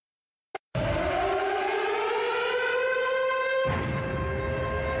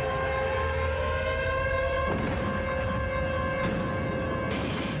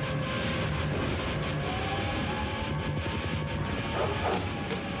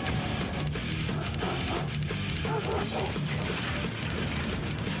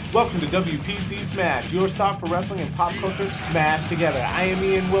Welcome to WPC Smash, your stop for wrestling and pop culture smashed together. I am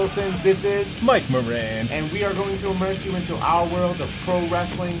Ian Wilson, this is Mike Moran, and we are going to immerse you into our world of pro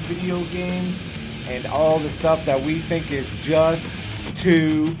wrestling, video games, and all the stuff that we think is just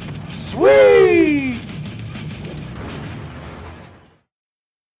too sweet!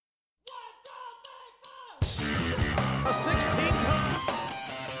 A 16-ton.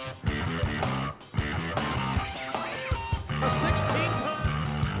 A 16-ton.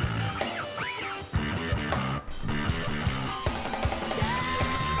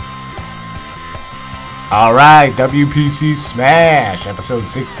 All right, WPC Smash, episode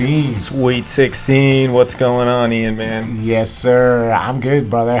 16. Sweet 16. What's going on, Ian, man? Yes, sir. I'm good,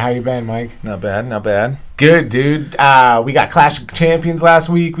 brother. How you been, Mike? Not bad, not bad. Good, dude. We got Clash of Champions last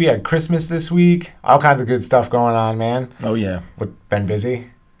week. We had Christmas this week. All kinds of good stuff going on, man. Oh, yeah. Been busy?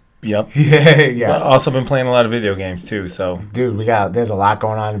 Yep. Yeah. But also been playing a lot of video games, too, so. Dude, there's a lot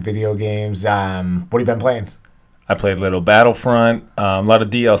going on in video games. What have you been playing? I played a little Battlefront, a lot of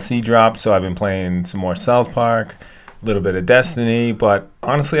DLC drops, so I've been playing some more South Park, a little bit of Destiny, but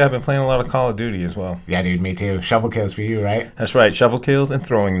honestly, I've been playing a lot of Call of Duty as well. Yeah, dude, me too. Shovel kills for you, right? That's right, shovel kills and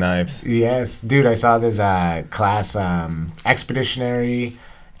throwing knives. Yes. Dude, I saw this class Expeditionary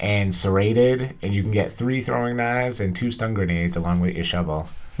and Serrated, and you can get 3 throwing knives and 2 stun grenades along with your shovel.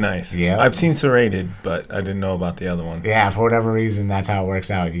 Nice. Yeah. I've seen Serrated, but I didn't know about the other one. Yeah, for whatever reason, that's how it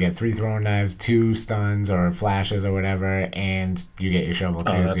works out. You get 3 throwing knives, 2 stuns or flashes or whatever, and you get your shovel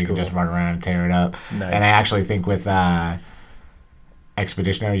too, so you can just run around and tear it up. Nice. And I actually think with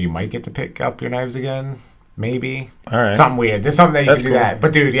Expeditionary, you might get to pick up your knives again. Maybe. All right. Something weird. There's something that you That's can do cool. that.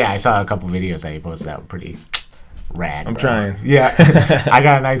 But dude, yeah, I saw a couple videos that you posted that were pretty rad. I'm bro. trying. Yeah. I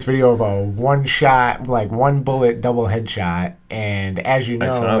got a nice video of a one shot, like 1 bullet double headshot. And as you I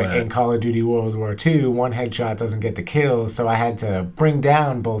saw know, that. in Call of Duty World War II, 1 headshot doesn't get the kill. So I had to bring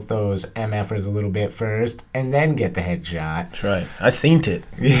down both those MFers a little bit first and then get the headshot. That's right. I seen it.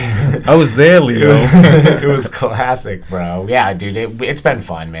 I was there, Leo. It was classic, bro. Yeah, dude, it's been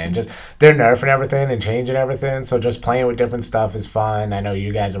fun, man. Just they're nerfing everything and changing everything, so just playing with different stuff is fun. I know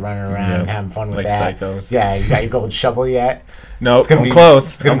you guys are running around and having fun with like that. psychos. Yeah, you got your gold shovel yet? No, It's gonna I'm be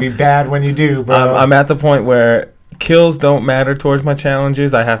close. It's gonna be bad when you do, bro. I'm at the point where kills don't matter towards my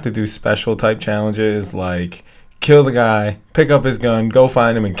challenges. I have to do special type challenges like kill the guy, pick up his gun, go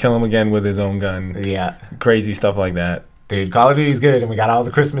find him, and kill him again with his own gun. Yeah. Crazy stuff like that. Dude, Call of Duty's good, and we got all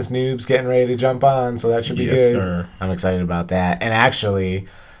the Christmas noobs getting ready to jump on, so that should be Yes, good. sir. I'm excited about that. And actually,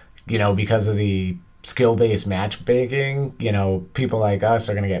 because of the skill-based matchmaking, people like us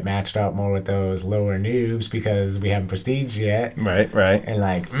are going to get matched up more with those lower noobs because we haven't prestige yet. Right. And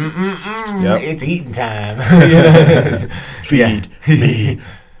like, Yep. it's eating time. Feed me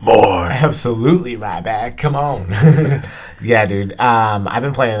more. Absolutely, right back. Come on. Yeah, dude. I've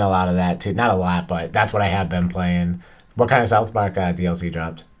been playing a lot of that too. Not a lot, but that's what I have been playing. What kind of South Park DLC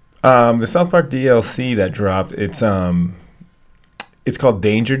dropped? The South Park DLC that dropped, it's called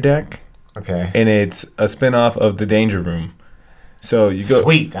Danger Deck, Okay. and it's a spin-off of The Danger Room. So you go.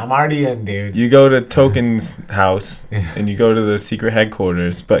 Sweet. I'm already in, dude. You go to Token's house and you go to the secret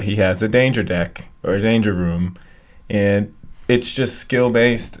headquarters, but he has a danger deck or a danger room, and it's just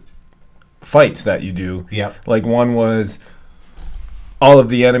skill-based fights that you do. Yep. Like one was all of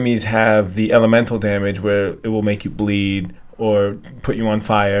the enemies have the elemental damage where it will make you bleed or put you on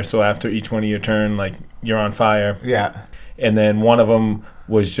fire. So after each one of your turn, like you're on fire. Yeah. And then one of them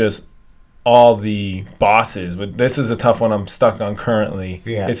was just all the bosses, but this is a tough one I'm stuck on currently.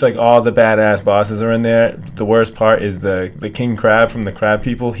 Yeah. It's like all the badass bosses are in there. The worst part is the King Crab from the Crab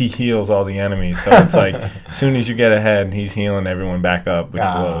People. He heals all the enemies, so it's like as soon as you get ahead, he's healing everyone back up with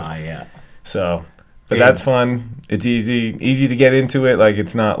blows. Yeah. So, but Dude. that's fun. It's easy to get into it. Like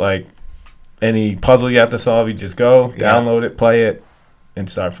it's not like any puzzle you have to solve. You just go download it, play it, and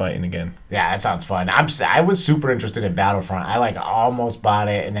start fighting again. Yeah, that sounds fun. I was super interested in Battlefront. I almost bought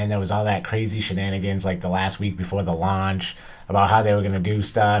it, and then there was all that crazy shenanigans like the last week before the launch about how they were gonna do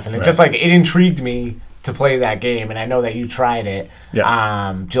stuff, and it just it intrigued me to play that game. And I know that you tried it.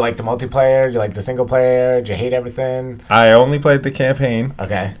 Yeah. Do you like the multiplayer? Do you like the single player? Do you hate everything? I only played the campaign.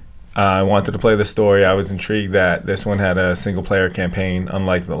 Okay. I wanted to play the story. I was intrigued that this one had a single player campaign,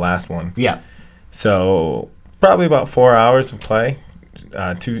 unlike the last one. Yeah. So probably about 4 hours of play,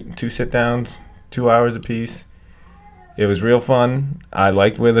 two sit downs, 2 hours apiece. It was real fun. I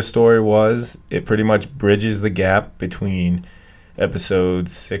liked where the story was. It pretty much bridges the gap between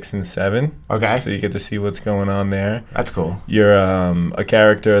episodes 6 and 7. Okay. So you get to see what's going on there. That's cool. You're a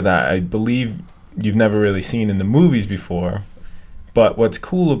character that I believe you've never really seen in the movies before. But what's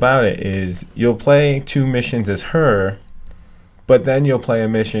cool about it is you'll play 2 missions as her, But then you'll play a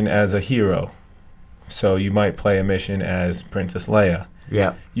mission as a hero. So you might play a mission as Princess Leia.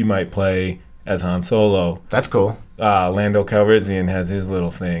 Yeah. You might play as Han Solo. That's cool. Lando Calrissian has his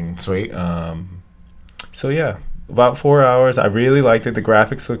little thing. Sweet. So yeah, about 4 hours. I really liked it. The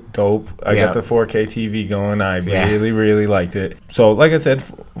graphics look dope. I Yeah. got the 4K TV going. I Yeah. really liked it. So like I said,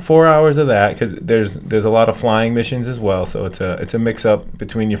 4 hours of that because there's a lot of flying missions as well. So it's a mix up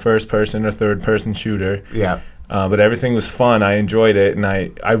between your first person or third person shooter. Yeah. But everything was fun. I enjoyed it, and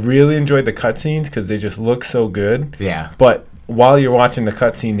I really enjoyed the cutscenes because they just look so good. Yeah. But while you're watching the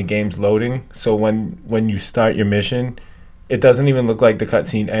cutscene, the game's loading. So when you start your mission, it doesn't even look like the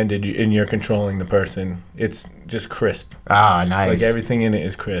cutscene ended and you're controlling the person. It's just crisp. Oh, nice. Like everything in it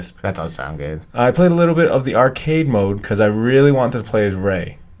is crisp. That does sound good. I played a little bit of the arcade mode because I really wanted to play as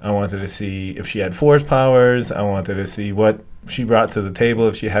Rey. I wanted to see if she had force powers. I wanted to see what she brought to the table,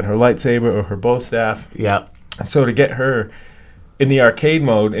 if she had her lightsaber or her bow staff. Yep. So to get her in the arcade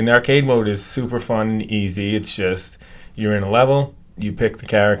mode, is super fun and easy. It's just you're in a level, you pick the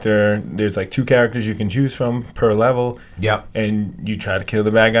character. There's like 2 characters you can choose from per level. Yep. And you try to kill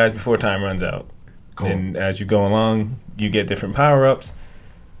the bad guys before time runs out. Cool. And as you go along, you get different power-ups.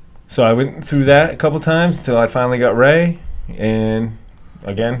 So I went through that a couple times until I finally got Rey. And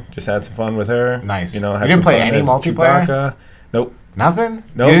again, just had some fun with her. Nice. You know, had You didn't some play fun any as multiplayer? Chewbacca. Nope. Nothing?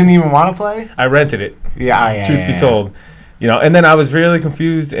 Nope. You didn't even want to play? I rented it. Yeah. Truth be told. You know, and then I was really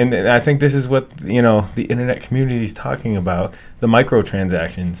confused, and I think this is what, you know, the internet community is talking about, the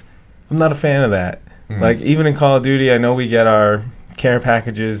microtransactions. I'm not a fan of that. Like, even in Call of Duty, I know we get our care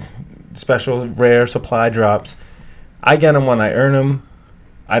packages, special rare supply drops. I get them when I earn them.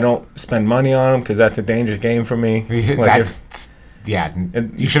 I don't spend money on them because that's a dangerous game for me. Like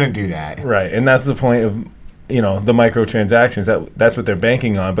You shouldn't do that. right, and that's the point of, you know, the microtransactions. That's what they're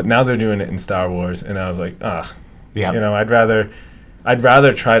banking on, but now they're doing it in Star Wars, and I was like, Yeah. you know, I'd rather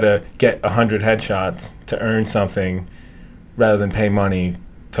try to get 100 headshots to earn something rather than pay money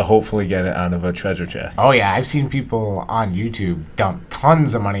to hopefully get it out of a treasure chest. Oh yeah, I've seen people on YouTube dump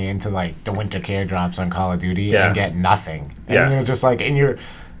tons of money into like the winter care drops on Call of Duty Yeah. and get nothing. And Yeah. you're just like,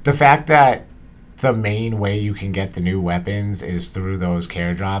 the fact that the main way you can get the new weapons is through those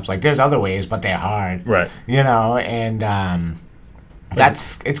care drops. Like there's other ways, but they're hard. Right. You know, and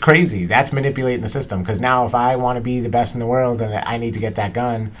it's crazy. That's manipulating the system. Because now, if I want to be the best in the world and I need to get that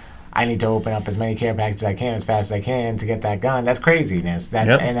gun, I need to open up as many care packages as I can as fast as I can to get that gun. That's craziness.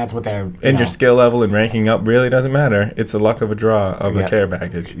 And that's what they're. And your skill level and ranking up really doesn't matter. It's the luck of a draw of a Yep. care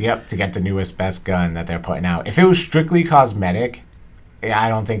package. Yep, to get the newest, best gun that they're putting out. If it was strictly cosmetic, I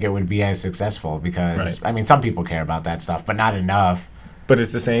don't think it would be as successful because, Right. I mean, some people care about that stuff, but not enough. But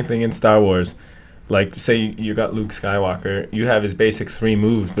it's the same thing in Star Wars. Like, say you got Luke Skywalker, you have his basic 3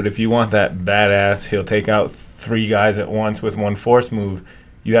 moves, but if you want that badass, he'll take out 3 guys at once with 1 force move,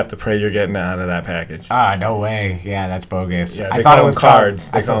 you have to pray you're getting it out of that package. Ah, no way. Yeah, that's bogus. Yeah, I they thought call it was them cards.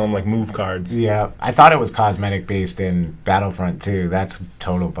 They I call thought- them, like, move cards. Yeah, I thought it was cosmetic based in Battlefront too. That's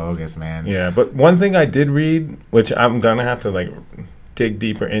total bogus, man. Yeah, but one thing I did read, which I'm going to have to, like, dig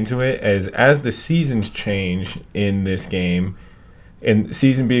deeper into it, is as the seasons change in this game, and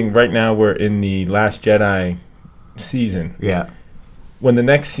season being right now we're in the Last Jedi season. Yeah. When the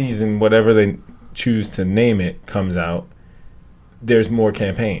next season, whatever they choose to name it, comes out, there's more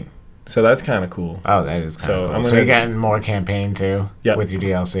campaign. So that's kind of cool. Oh, that is kind So of cool. I'm So gonna- you're getting more campaign too Yep. with your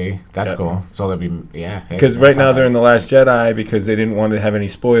DLC. That's Yep. cool. So there'll be, yeah. Because right now they're in The Last Jedi because they didn't want to have any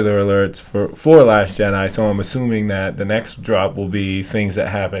spoiler alerts for Last Jedi. So I'm assuming that the next drop will be things that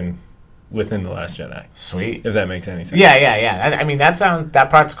happen within The Last Jedi. Sweet. If that makes any sense. Yeah. I mean, that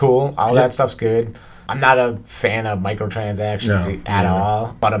part's cool. All Yep. that stuff's good. I'm not a fan of microtransactions No, at yeah.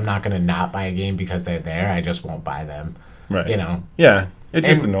 all, but I'm not going to not buy a game because they're there. I just won't buy them. Right. You know, Yeah. It's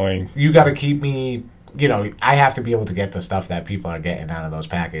just And- annoying. you got to keep me, you know, I have to be able to get the stuff that people are getting out of those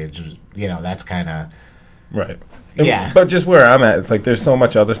packages. You know, that's kind of, Right. Yeah. But just where I'm at, it's like there's so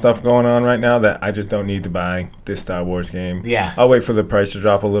much other stuff going on right now that I just don't need to buy this Star Wars game. Yeah. I'll wait for the price to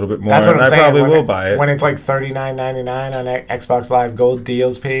drop a little bit more. that's what and I'm saying. I probably When will buy it. When it's like $39.99 on Xbox Live Gold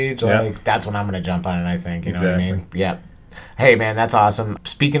deals page, Yeah. like that's when I'm going to jump on it, I think. You know what I Exactly. mean? Yep. Hey, man, that's awesome.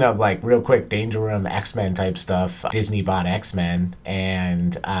 Speaking of, like, real quick, Danger Room, X-Men type stuff, Disney bought X-Men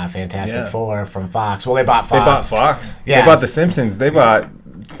and Fantastic Yeah. Four from Fox. Well, they bought They Fox. bought Fox. Yes. They bought The Simpsons. They bought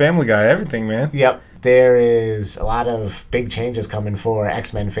Family Guy, everything, man. Yep. There is a lot of big changes coming for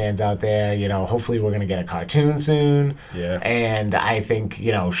X-Men fans out there. You know, hopefully we're going to get a cartoon soon. Yeah. And I think,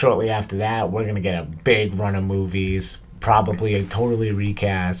 you know, shortly after that, we're going to get a big run of movies, probably a totally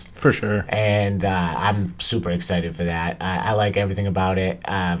recast. For sure. And I'm super excited for that. I like everything about it.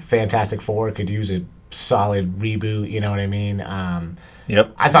 Fantastic Four could use a solid reboot. You know what I mean?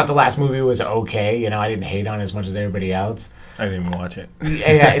 Yep. I thought the last movie was okay. You know, I didn't hate on it as much as everybody else. I didn't even watch it.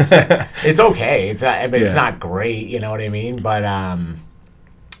 Yeah, it's okay. It's it's Yeah. not great. You know what I mean? But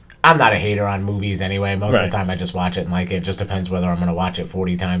I'm not a hater on movies anyway. Most of Right. the time, I just watch it and like it. It just depends whether I'm going to watch it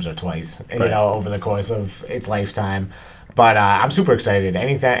 40 times or twice. You Right. know, over the course of its lifetime. But I'm super excited.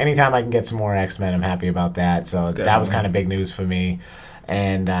 Anytime I can get some more X-Men, I'm happy about that. So that was Definitely. kind of big news for me,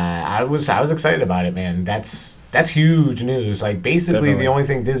 and I was excited about it, man. That's huge news. Like basically, Definitely. the only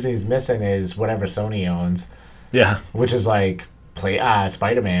thing Disney's missing is whatever Sony owns, Yeah. which is like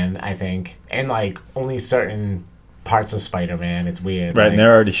Spider-Man, I think, and like only certain parts of Spider-Man. It's weird, Right. like, And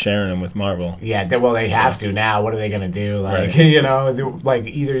they're already sharing them with Marvel. yeah, they have to now. What are they gonna do? Like, Right. you know, like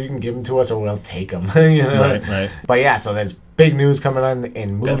either you can give them to us or we'll take them. You know? Right. But yeah, so there's big news coming on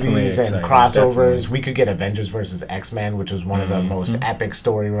in Definitely movies and exciting, crossovers. definitely. We could get Avengers versus X-Men, which was one of the most epic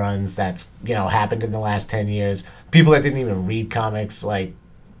story runs that's happened in the last 10 years. People that didn't even read comics like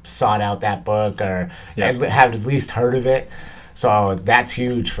sought out that book or Yeah. have at least heard of it. So that's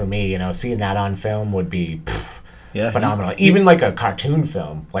huge for me. Seeing that on film would be Yeah. phenomenal. Even like a cartoon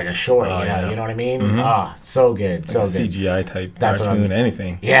film, like a short, Oh, yeah. you know what I mean? Ah, so good, so Like a good. CGI type That's what I'm- cartoon,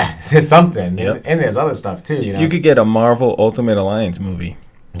 anything. Yeah, it's something. Yep. And there's other stuff too, You could get a Marvel Ultimate Alliance movie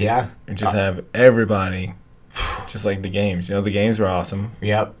Yeah. and just have everybody, just like the games. The games were awesome.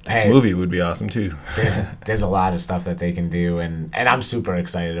 Yep. This Hey, movie would be awesome too. there's a lot of stuff that they can do, and I'm super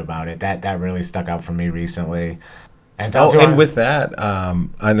excited about it. That really stuck out for me recently. And Oh, and with that,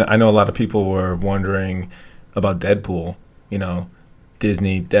 I know a lot of people were wondering about Deadpool.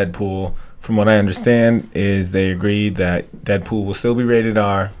 Disney, Deadpool. From what I understand, is they agreed that Deadpool will still be rated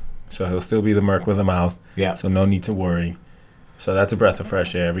R, so he'll still be the merc with a mouth. Yeah. So no need to worry. So that's a breath of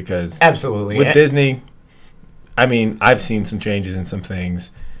fresh air because Absolutely. with Disney, I mean, I've seen some changes in some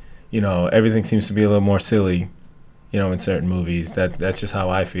things. Everything seems to be a little more silly. In certain movies. That's just how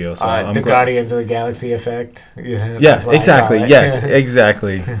I feel. So I'm the glad. Guardians of the Galaxy effect. Yeah, that's what I exactly. call it. Yes,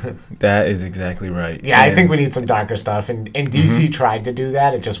 exactly. That is exactly right. Yeah, I And- think we need some darker stuff, and DC tried to do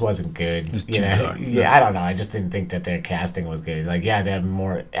that. It just wasn't good. It's too dark, Yeah, yeah. I don't know. I just didn't think that their casting was good. Like, yeah, they have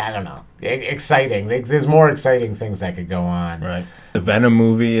more. I don't know. Exciting. There's more exciting things that could go on. Right. The Venom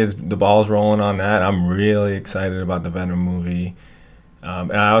movie is the ball's rolling on that. I'm really excited about the Venom movie.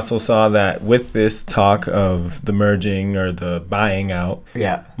 And I also saw that with this talk of the merging or the buying out,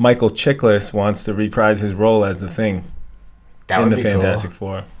 Yeah, Michael Chiklis wants to reprise his role as the Thing that in would the be Fantastic cool.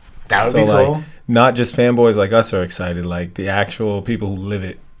 Four. That would So be cool. like, not just fanboys like us are excited. Like the actual people who live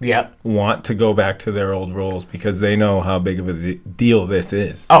it Yep. want to go back to their old roles because they know how big of a deal this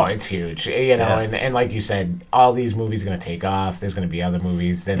is. Oh, it's huge. Yeah. And like you said, all these movies are going to take off. There's going to be other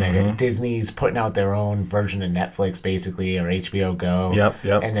movies. Then Mm-hmm. Disney's putting out their own version of Netflix, basically, or HBO Go.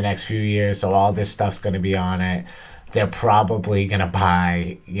 Yep. In the next few years. So all this stuff's going to be on it. They're probably going to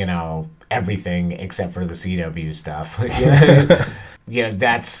buy, everything except for the CW stuff.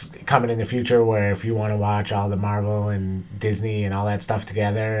 That's coming in the future where if you want to watch all the Marvel and Disney and all that stuff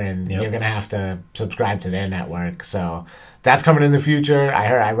together, and Yep. you're going to have to subscribe to their network. So that's coming in the future.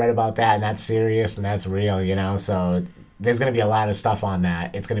 I read about that, and that's serious and that's real, So there's going to be a lot of stuff on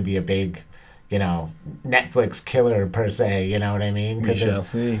that. It's going to be a big, Netflix killer per se, you know what I mean? We shall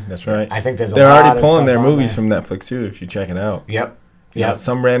see. That's right. I think there's a They're lot already of pulling stuff their on movies there. from Netflix too. If you check it out. Yep. Yeah, Yep.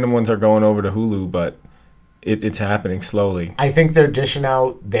 some random ones are going over to Hulu, but it's happening slowly. I think they're dishing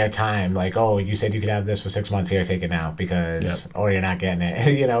out their time. Like, oh, you said you could have this for 6 months. Here, take it now because, or you're not getting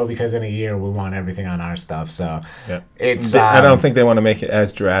it. Because in a year we want everything on our stuff. So Yeah, it's. I don't think they want to make it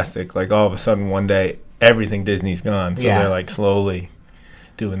as drastic. Like all of a sudden one day everything Disney's gone, so Yeah. they're like slowly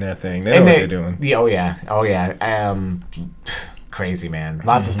doing their thing. They know what they're doing. Yeah, oh yeah. Crazy man.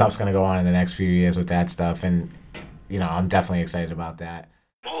 Lots Mm-hmm. of stuff's gonna go on in the next few years with that stuff, and I'm definitely excited about that.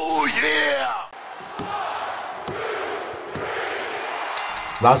 Oh, yeah!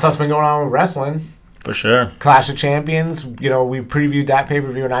 A lot of stuff's been going on with wrestling. For sure. Clash of Champions, we previewed that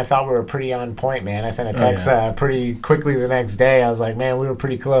pay-per-view, and I thought we were pretty on point, man. I sent a text pretty quickly the next day. I was like, man, we were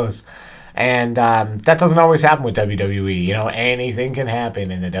pretty close. And that doesn't always happen with WWE. Anything can happen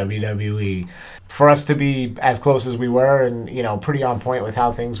in the WWE. For us to be as close as we were and, pretty on point with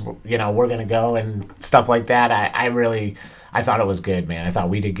how things, were going to go and stuff like that, I thought it was good, man. I thought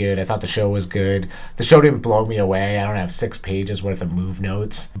we did good. I thought the show was good. The show didn't blow me away. I don't have 6 pages worth of move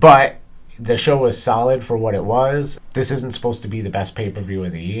notes. But the show was solid for what it was. This isn't supposed to be the best pay-per-view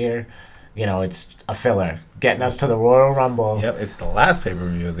of the year. it's a filler, getting us to the Royal Rumble. Yep, it's the last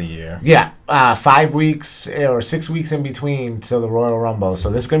pay-per-view of the year. Yeah, 5 weeks or 6 weeks in between to the Royal Rumble. So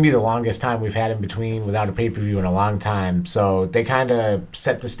this is going to be the longest time we've had in between without a pay-per-view in a long time. So they kind of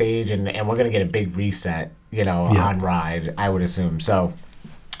set the stage, and we're going to get a big reset, on Ride, I would assume. So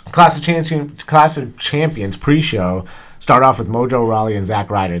Clash of Champions pre-show start off with Mojo Rawley and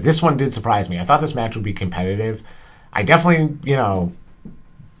Zack Ryder. This one did surprise me. I thought this match would be competitive. I definitely,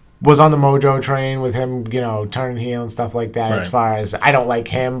 was on the Mojo train with him, turning heel and stuff like that. Right. As far as I don't like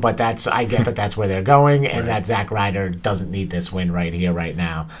him, but I get that that's where they're going, and that Zack Ryder doesn't need this win right here, right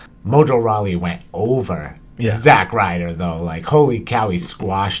now. Mojo Rawley went over Zack Ryder though, like holy cow, he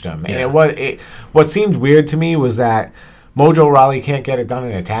squashed him. Yeah. And what seemed weird to me was that Mojo Rawley can't get it done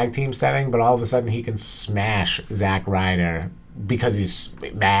in a tag team setting, but all of a sudden he can smash Zack Ryder because he's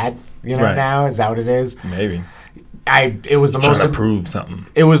mad. Now is that what it is? Maybe. It was the Trying most to prove something.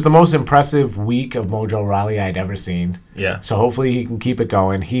 It was the most impressive week of Mojo Rawley I'd ever seen. Yeah. So hopefully he can keep it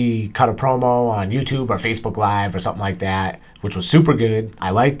going. He cut a promo on YouTube or Facebook Live or something like that, which was super good.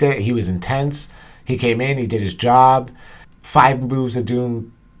 I liked it. He was intense. He came in. He did his job. 5 moves of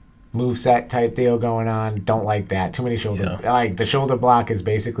doom moveset type deal going on. Don't like that. Too many shoulder. Yeah. Like the shoulder block is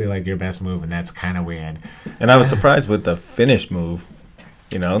basically like your best move, and that's kind of weird. And I was surprised with the finish move.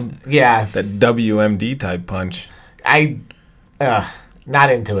 Yeah. That WMD type punch.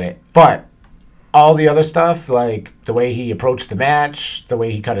 Not into it. But all the other stuff, like the way he approached the match, the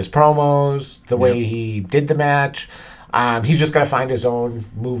way he cut his promos, the way he did the match, he's just got to find his own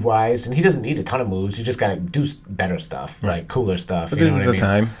move-wise, and he doesn't need a ton of moves. You just got to do better stuff, like cooler stuff. But this is the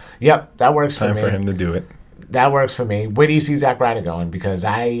time. Yep, that works for me. Time for him to do it. That works for me. Where do you see Zack Ryder going? Because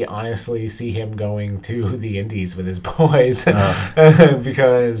I honestly see him going to the Indies with his boys.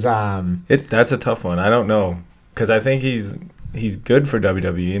 Because that's a tough one. I don't know. Because I think he's good for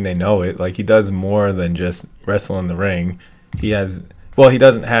WWE, and they know it. Like, he does more than just wrestle in the ring. He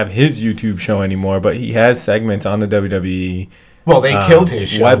doesn't have his YouTube show anymore, but he has segments on the WWE. Well, they killed his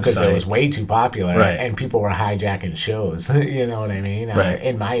show because website. it was way too popular, Right. and people were hijacking shows. You know what I mean? Right.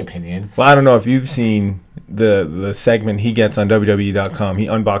 In my opinion. Well, I don't know if you've seen the segment he gets on WWE.com. He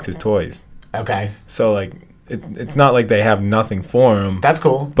unboxes toys. Okay. So, like, it's not like they have nothing for him. That's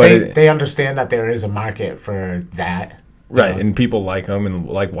cool. But they understand that there is a market for that. Right, and people like him and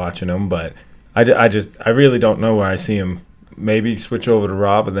like watching him, but I really don't know where I see him. Maybe switch over to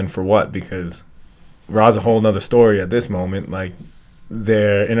Raw, but then for what? Because Raw's a whole nother story at this moment. Like,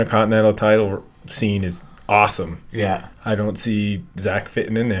 their Intercontinental title scene is awesome. Yeah. I don't see Zack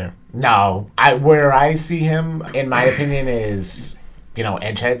fitting in there. No. Where I see him, in my opinion, is...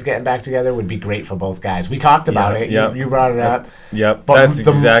 Edgeheads getting back together would be great for both guys. We talked about it. Yep. You brought it up. Yep, But that's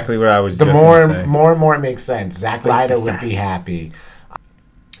exactly what I was The just more, going to say. more and more it makes sense. Zack Face Ryder the would be facts. happy.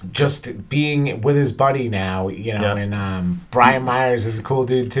 Just being with his buddy now, and Brian Myers is a cool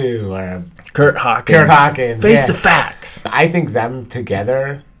dude too. Or Kurt Hawkins. Face yeah. the facts. I think them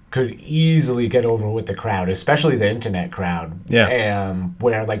together could easily get over with the crowd, especially the internet crowd. Yeah.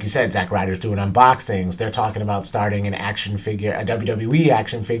 Where, like you said, Zack Ryder's doing unboxings. They're talking about starting a WWE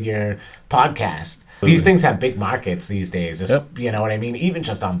action figure podcast. These things have big markets these days. Yep. You know what I mean? Even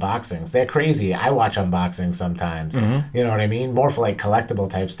just unboxings. They're crazy. I watch unboxings sometimes. Mm-hmm. You know what I mean? More for like collectible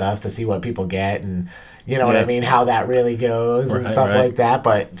type stuff to see what people get and, you know what I mean? How that really goes and stuff like that.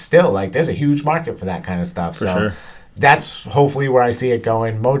 But still, like, there's a huge market for that kind of stuff. For sure. That's hopefully where I see it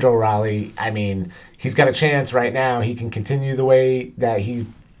going. Mojo Rawley, I mean, he's got a chance right now. He can continue the way that he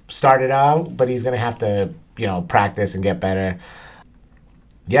started out, but he's going to have to, practice and get better.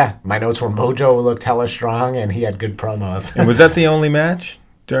 Yeah, my notes were Mojo looked hella strong, and he had good promos. And was that the only match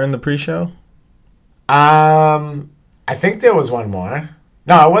during the pre-show? I think there was one more.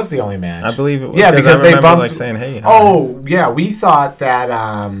 No, it was the only match. I believe it was. Yeah, because I they remember, bumped. like, saying, "Hey." Oh, yeah, we thought that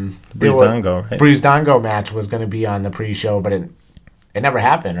Breezango, right? Breezango match was going to be on the pre-show, but it never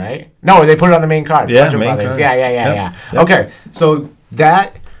happened, right? No, they put it on the main card. Yeah, Bludgeon main Brothers. card. Yeah. Yep. Okay, so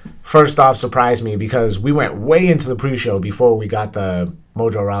that first off surprised me because we went way into the pre-show before we got the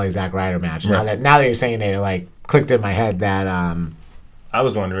Mojo Rawley Zack Ryder match. Right. Now that you're saying it, like clicked in my head that I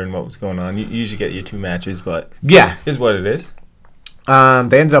was wondering what was going on. You usually get your 2 matches, but yeah, is what it is.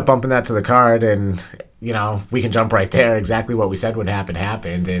 they ended up bumping that to the card, and we can jump right there. Exactly what we said would happen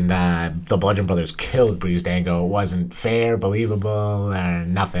happened, and the Bludgeon Brothers killed Breezango. It wasn't fair, believable, or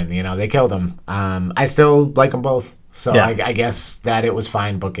nothing. They killed him. I still like them both, so Yeah. I guess that it was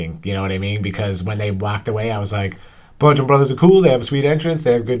fine booking. You know what I mean? Because when they walked away, I was like, Bludgeon Brothers are cool. They have a sweet entrance.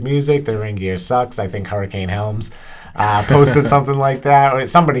 They have good music. Their ring gear sucks. I think Hurricane Helms posted something like that, or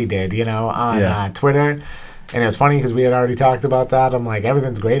somebody did. On Twitter. And it was funny because we had already talked about that. I'm like,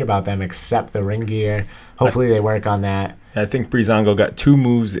 everything's great about them except the ring gear. Hopefully they work on that. I think Breezango got 2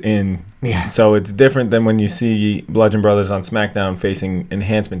 moves in. Yeah. So it's different than when you see Bludgeon Brothers on SmackDown facing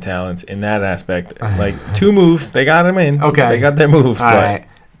enhancement talents in that aspect. Like 2 moves, they got them in. Okay. They got their moves. All right.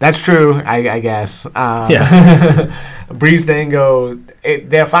 That's true, I guess. Yeah. Breezango,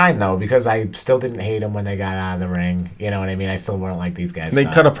 they're fine, though, because I still didn't hate them when they got out of the ring. You know what I mean? I still weren't like these guys. They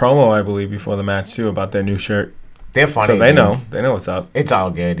suck. cut a promo, I believe, before the match, too, about their new shirt. They're funny. So they dude. know. They know what's up. It's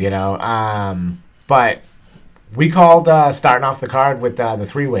all good, you know. But we called starting off the card with the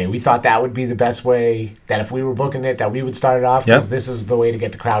 3-way. We thought that would be the best way, that if we were booking it, that we would start it off, because this is the way to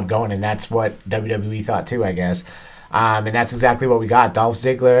get the crowd going, and that's what WWE thought, too, I guess. And that's exactly what we got. Dolph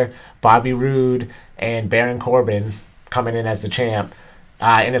Ziggler, Bobby Roode, and Baron Corbin coming in as the champ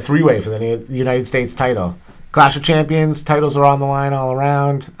in a 3-way for the United States title. Clash of Champions, titles are on the line all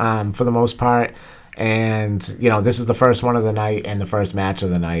around for the most part. And, you know, this is the first one of the night and the first match of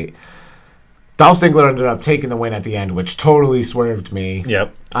the night. Dolph Ziggler ended up taking the win at the end, which totally swerved me.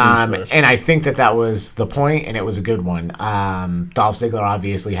 Yep. And I think that was the point, and it was a good one. Dolph Ziggler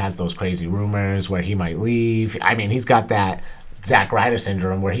obviously has those crazy rumors where he might leave. I mean, he's got that Zack Ryder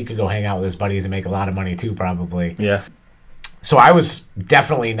syndrome where he could go hang out with his buddies and make a lot of money too, probably. Yeah. So I was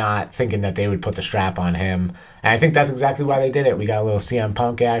definitely not thinking that they would put the strap on him. And I think that's exactly why they did it. We got a little CM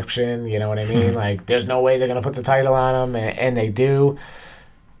Punk action, you know what I mean? Like, there's no way they're going to put the title on him, and they do.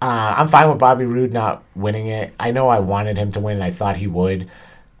 I'm fine with Bobby Roode not winning it. I know I wanted him to win, and I thought he would.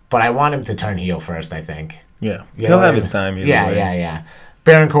 But I want him to turn heel first, I think. Yeah. You He'll know, have his time either way. Yeah.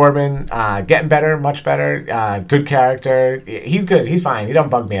 Baron Corbin, getting better, much better. Good character. He's good. He's fine. He don't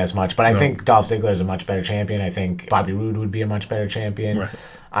bug me as much. But I think Dolph Ziggler is a much better champion. I think Bobby Roode would be a much better champion.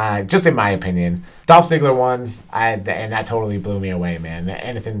 Right. Just in my opinion. Dolph Ziggler won, and that totally blew me away, man.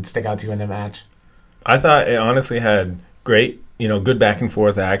 Anything stick out to you in the match? I thought it honestly had great, good back and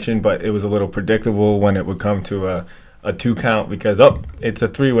forth action, but it was a little predictable when it would come to a 2 count because, it's a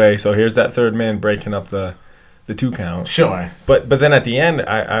 3-way, so here's that third man breaking up the 2 count. Sure. But then at the end,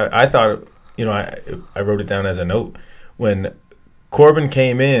 I thought, I wrote it down as a note. When Corbin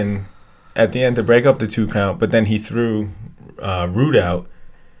came in at the end to break up the 2 count, but then he threw Roode out.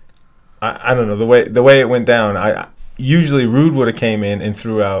 I don't know, the way it went down, usually Roode would have came in and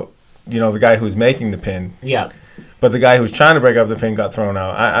threw out, the guy who's making the pin. Yeah. But the guy who was trying to break up the pin got thrown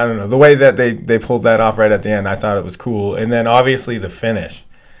out. I don't know. The way that they pulled that off right at the end, I thought it was cool. And then obviously the finish.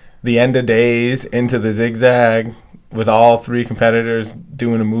 The end of days into the zigzag with all 3 competitors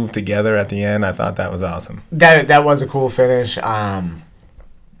doing a move together at the end. I thought that was awesome. That was a cool finish.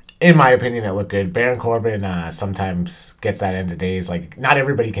 In my opinion, it looked good. Baron Corbin sometimes gets that end of days. Like, not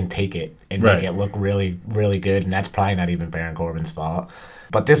everybody can take it and make it look really, really good. And that's probably not even Baron Corbin's fault.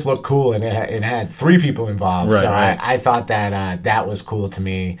 But this looked cool, and it had 3 people involved. Right, so right. I thought that was cool to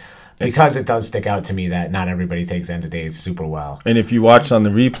me because it does stick out to me that not everybody takes end of days super well. And if you watched on the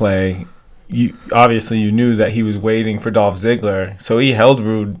replay, you knew that he was waiting for Dolph Ziggler. So he held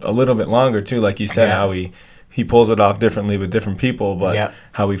Roode a little bit longer, too, like you said, how he pulls it off differently with different people. But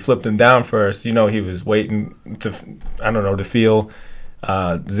how he flipped him down first, he was waiting to feel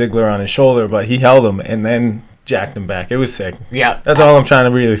Ziggler on his shoulder. But he held him and then jacked him back. It was sick. Yeah. That's all I'm trying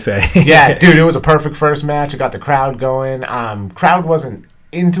to really say. Yeah, dude, it was a perfect first match. It got the crowd going. Crowd wasn't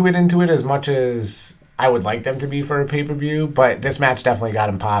into it as much as I would like them to be for a pay-per-view, but this match definitely got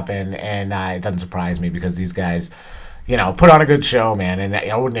them popping, and it doesn't surprise me because these guys, put on a good show, man, and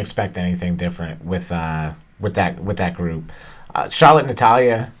I wouldn't expect anything different with that group. Charlotte and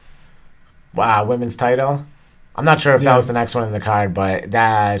Natalya, women's title. I'm not sure if that was the next one in the card, but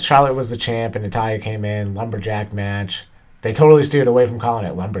Charlotte was the champ and Natalya came in, lumberjack match. They totally steered away from calling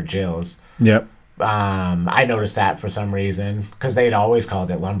it Lumberjills. Yep. I noticed that for some reason because they'd always called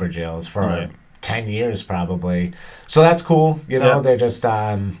it Lumberjills for 10 years probably. So that's cool. They're just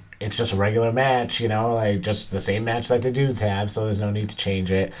it's just a regular match, like just the same match that the dudes have, so there's no need to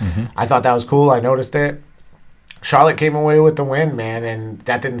change it. Mm-hmm. I thought that was cool. I noticed it. Charlotte came away with the win, man, and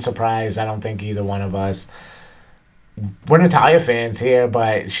that didn't surprise, I don't think, either one of us. We're Natalya fans here,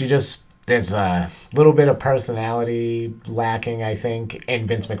 but there's a little bit of personality lacking, I think, in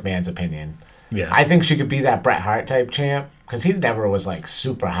Vince McMahon's opinion. Yeah. I think she could be that Bret Hart type champ because he never was like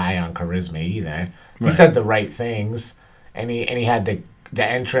super high on charisma either. He said the right things, and he had the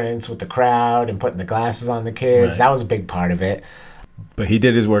entrance with the crowd and putting the glasses on the kids. That was a big part of it. But he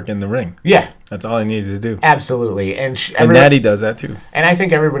did his work in the ring. Yeah. That's all he needed to do. Absolutely. And Natty does that too. And I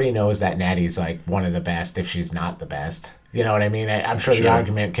think everybody knows that Natty's like one of the best if she's not the best. You know what I mean? I'm sure the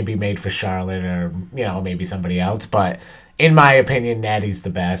argument could be made for Charlotte or, maybe somebody else. But in my opinion, Natty's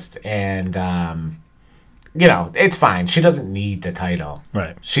the best. And you know, it's fine. She doesn't need the title.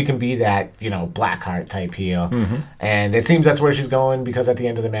 Right. She can be that, you know, Blackheart type heel. Mm-hmm. And it seems that's where she's going because at the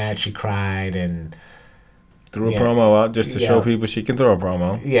end of the match she cried and Threw a Yeah. promo out just to Yeah. show people she can throw a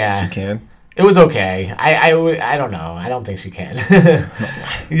promo. Yeah. She can. it was okay. I don't know. I don't think she can.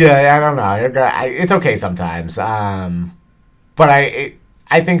 Yeah, I don't know. It's okay sometimes. But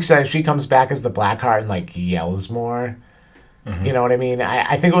I think that if she comes back as the Blackheart and like yells more, you know what I mean?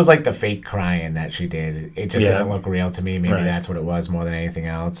 I think it was like the fake crying that she did. It just Yeah. didn't look real to me. Maybe Right. that's what it was more than anything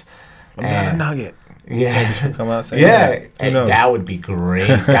else. I'm not a And- nugget. Yeah. She'll come out saying Yeah, that. Who and knows? that would be great.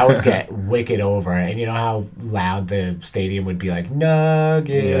 That would get wicked over. And you know how loud the stadium would be like,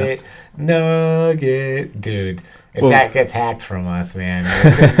 Nugget, Nugget. Dude, if Well- that gets hacked from us, man,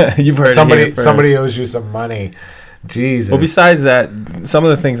 You've heard it somebody here first. somebody owes you some money. Jesus. Well, besides that, some of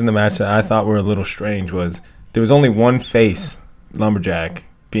the things in the match that I thought were a little strange was there was only one face lumberjack,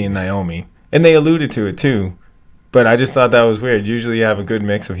 being Naomi, and they alluded to it too. But I just thought that was weird. Usually you have a good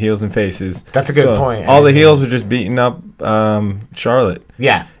mix of heels and faces. That's a good point. All the heels were just beating up Charlotte.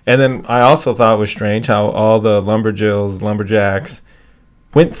 Yeah. And then I also thought it was strange how all the lumberjacks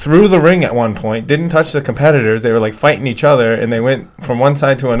went through the ring at one point, didn't touch the competitors. They were like fighting each other, and they went from one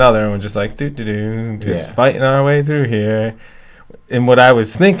side to another and were just like, just Yeah. fighting our way through here. And what I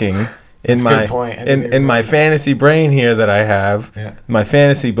was thinking in That's a my good point. I didn't in my even- fantasy brain here that I have, Yeah. my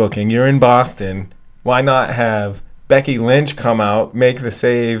fantasy booking, you're in Boston. Why not have Becky Lynch come out, make the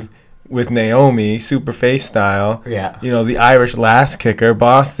save with Naomi, super face style? Yeah. You know, the Irish last kicker,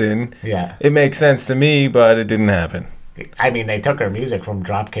 Boston. Yeah. It makes sense to me, but it didn't happen. I mean, they took her music from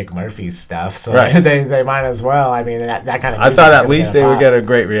Dropkick Murphys stuff, so Right. they might as well. I mean, that kind of I music's thought at gonna least get a they would pop. get a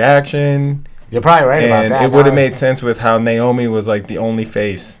great reaction, You're probably right about and that. it would have Now- made sense with how Naomi was like the only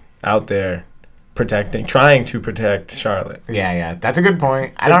face out there trying to protect Charlotte. Yeah, that's a good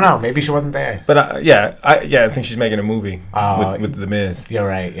point. I don't know. Maybe she wasn't there. But I think she's making a movie Oh, with the Miz. You're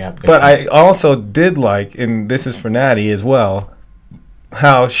right. Yep. good But point. I also did like, and this is for Natty as well,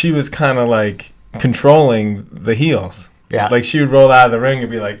 how she was kind of like controlling the heels. Yeah. Like she would roll out of the ring and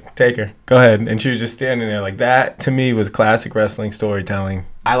be like, "Take her, go ahead," and she was just standing there like that. To me, was classic wrestling storytelling.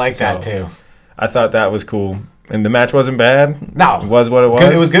 I like that so- too. I thought that was cool, and the match wasn't bad. No, It was what it was.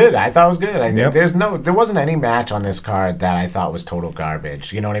 Good, it was good. I thought it was good. I think Yep. there wasn't any match on this card that I thought was total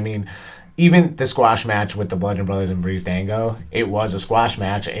garbage. You know what I mean? Even the squash match with the Bludgeon Brothers and Breeze Dango, it was a squash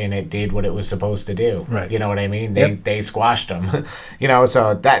match and it did what it was supposed to do. Right. You know what I mean? Yep. They squashed them. You know,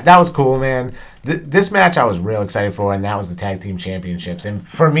 so that was cool, man. This match I was real excited for, and that was the tag team championships. And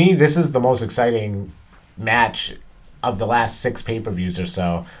for me, this is the most exciting match of the last 6 pay-per-views or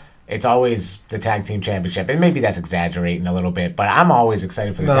so. It's always the tag team championship, and maybe that's exaggerating a little bit, but I'm always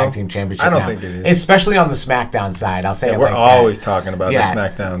excited for the No, tag team championship. I don't now. think it is. Especially on the SmackDown side. I'll say it We're like always that. talking about Yeah. the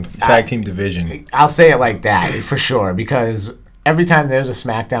SmackDown tag team division. I'll say it like that for sure, because every time there's a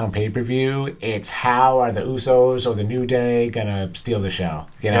SmackDown pay-per-view, it's how are the Usos or the New Day gonna steal the show?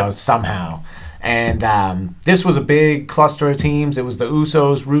 You know, Yep. somehow. And this was a big cluster of teams. It was the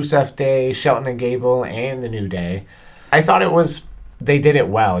Usos, Rusev Day, Shelton and Gable, and the New Day. I thought they did it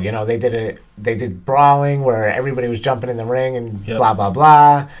well. You know, they did brawling where everybody was jumping in the ring and Yep. blah, blah,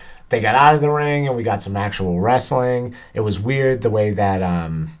 blah. They got out of the ring and we got some actual wrestling. It was weird the way that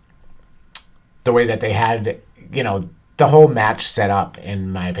they had, you know, the whole match set up,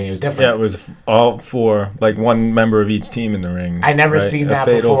 in my opinion, was different. Yeah, it was all 4, like one member of each team in the ring. I never seen that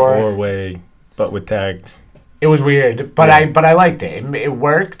a fatal before. 4-way, but with tags. It was weird, but Yeah. I liked it. It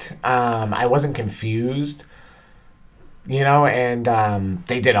worked. I wasn't confused, you know, and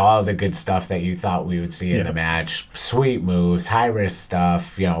they did all the good stuff that you thought we would see in Yeah. the match. Sweet moves, high risk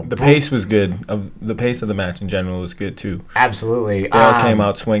stuff, you know. The pace was good. The pace of the match in general was good too. Absolutely. They all came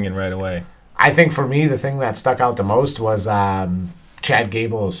out swinging right away. I think for me, the thing that stuck out the most was Chad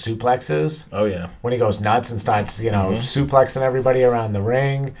Gable's suplexes. Oh yeah. When he goes nuts and starts, you know, suplexing everybody around the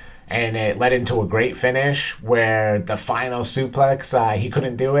ring. And it led into a great finish where the final suplex, he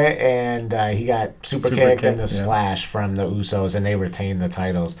couldn't do it, and he got super kicked and the kicked, yeah. splash from the Usos, and they retained the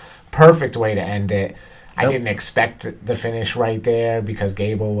titles. Perfect way to end it. I Yep. didn't expect the finish right there because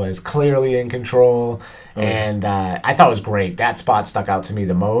Gable was clearly in control, and I thought it was great. That spot stuck out to me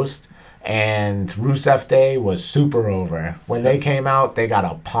the most. And Rusev Day was super over. When they came out, they got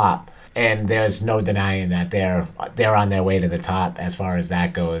a pop. And there's no denying that they're on their way to the top as far as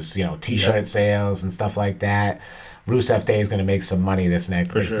that goes. You know, T-shirt Yep. sales and stuff like that. Rusev Day is going to make some money this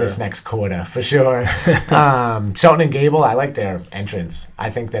next sure. quarter for sure. Shelton and Gable, I like their entrance. I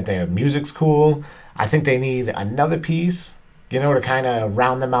think that their music's cool. I think they need another piece, you know, to kind of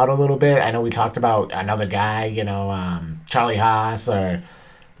round them out a little bit. I know we talked about another guy, you know, Charlie Haas or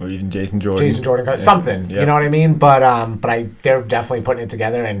Or even Jason Jordan. Something. Yep. You know what I mean? But they're definitely putting it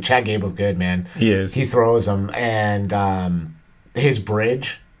together, and Chad Gable's good, man. He is. He throws them, and his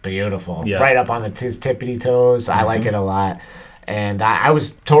bridge, beautiful. Yeah. Right up on his tippity toes. I like it a lot. And I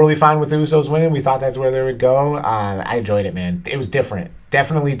was totally fine with the Usos winning. We thought that's where they would go. I enjoyed it, man. It was different.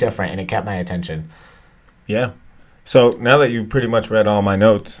 Definitely different, and it kept my attention. Yeah. So now that you pretty much read all my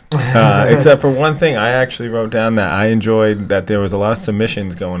notes, except for one thing, I actually wrote down that I enjoyed that there was a lot of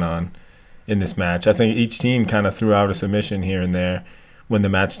submissions going on in this match. I think each team kind of threw out a submission here and there when the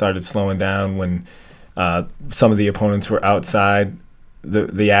match started slowing down, when some of the opponents were outside.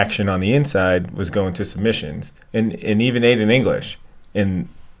 The action on the inside was going to submissions. And even Aiden English. And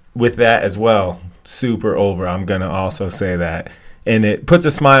with that as well, super over. I'm going to also say that. And it puts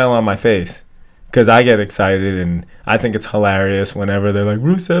a smile on my face. Because I get excited, and I think it's hilarious whenever they're like,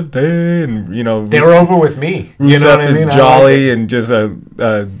 Rusev Day, and, you know. They were over with me. Rusev you know what I mean? is jolly and just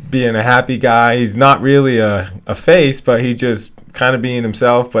being a happy guy. He's not really a face, but he just kind of being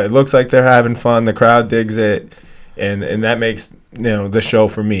himself. But it looks like they're having fun. The crowd digs it, and that makes, the show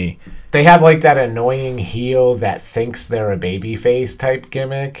for me. They have like that annoying heel that thinks they're a baby face type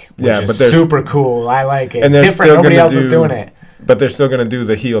gimmick, which is super cool. I like it. And it's different. Nobody else is doing it. But they're still going to do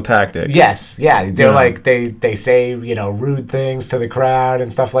the heel tactics. Yes, yeah. They're like, they say, rude things to the crowd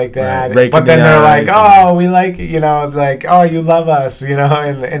and stuff like that. Right. But then they're like, oh, we like it, like, oh, you love us,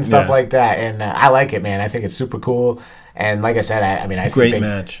 and stuff like that. And I like it, man. I think it's super cool. And like I said, I see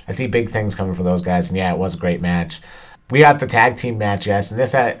match. I see big things coming for those guys. And yeah, it was a great match. We got the tag team match, yes, and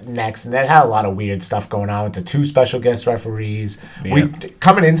this had next, and that had a lot of weird stuff going on with the two special guest referees. Yeah.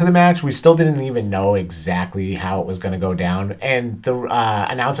 Coming into the match, we still didn't even know exactly how it was going to go down, and the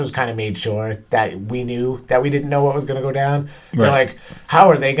announcers kind of made sure that we knew that we didn't know what was going to go down. They're like, how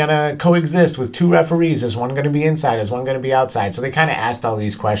are they going to coexist with two referees? Is one going to be inside? Is one going to be outside? So they kind of asked all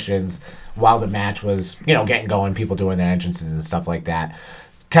these questions while the match was, getting going, people doing their entrances and stuff like that.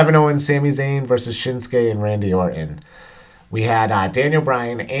 Kevin Owens, Sami Zayn versus Shinsuke and Randy Orton. We had Daniel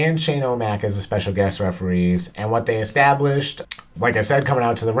Bryan and Shane O'Mac as the special guest referees, and what they established, like I said, coming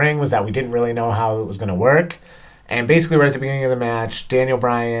out to the ring, was that we didn't really know how it was going to work. And basically, right at the beginning of the match, Daniel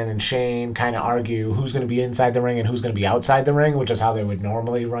Bryan and Shane kind of argue who's going to be inside the ring and who's going to be outside the ring, which is how they would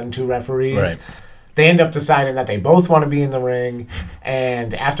normally run two referees. Right. They end up deciding that they both want to be in the ring,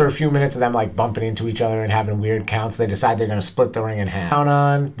 and after a few minutes of them like bumping into each other and having weird counts, they decide they're going to split the ring in half. Count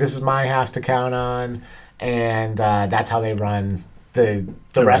on. This is my half to count on. And that's how they run the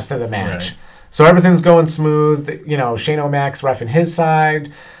rest of the match. Right. So everything's going smooth. Shane O'Mac's reffing his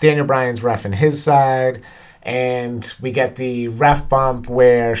side. Daniel Bryan's reffing his side. And we get the ref bump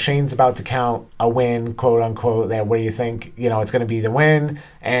where Shane's about to count a win, quote unquote, that where you think, it's going to be the win.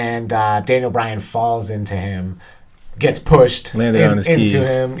 And Daniel Bryan falls into him, gets pushed landed on his into keys.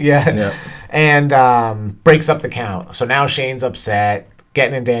 him. Yeah. And breaks up the count. So now Shane's upset,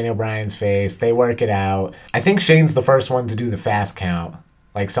 getting in Daniel Bryan's face. They work it out. I think Shane's the first one to do the fast count.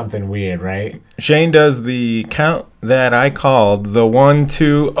 Like something weird, right? Shane does the count that I called, the 1,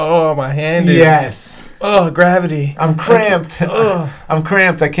 2, oh, my hand is... Yes. Oh, gravity. I'm cramped. I'm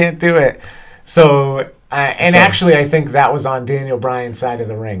cramped. I can't do it. So, actually, I think that was on Daniel Bryan's side of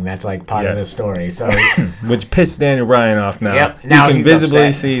the ring. That's like part of the story. So, which pissed Daniel Bryan off now. Yep. Now you can he's visibly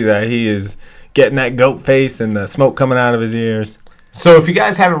upset. see that he is getting that goat face and the smoke coming out of his ears. So if you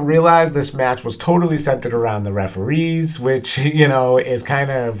guys haven't realized, this match was totally centered around the referees, which, is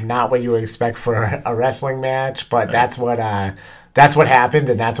kind of not what you would expect for a wrestling match, but that's what happened,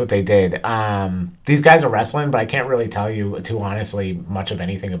 and that's what they did. These guys are wrestling, but I can't really tell you, too honestly, much of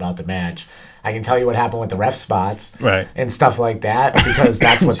anything about the match. I can tell you what happened with the ref spots and stuff like that, because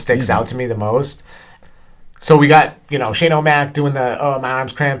that's what sticks out to me the most. So we got, Shane O'Mac doing the, my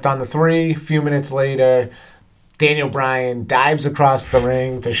arm's cramped on the 3. A few minutes later, Daniel Bryan dives across the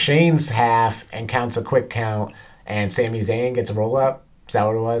ring to Shane's half and counts a quick count, and Sami Zayn gets a roll-up. Is that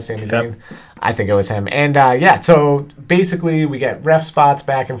what it was, Sami Zayn? I think it was him. And, so basically we get ref spots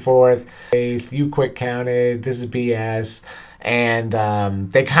back and forth. You quick counted. This is BS.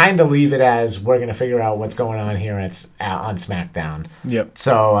 And they kind of leave it as we're going to figure out what's going on here on SmackDown. Yep.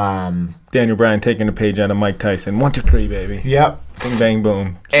 So Daniel Bryan taking a page out of Mike Tyson. 1, 2, 3, baby. Yep. Bing, bang,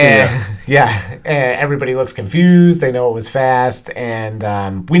 boom. Everybody looks confused. They know it was fast,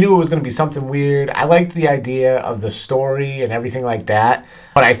 and we knew it was going to be something weird. I liked the idea of the story and everything like that,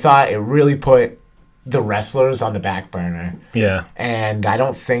 but I thought it really put the wrestlers on the back burner. Yeah. And I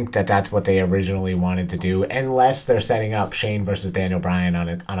don't think that that's what they originally wanted to do, unless they're setting up Shane versus Daniel Bryan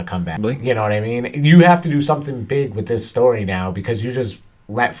on a comeback. Really? You know what I mean? You have to do something big with this story now, because you just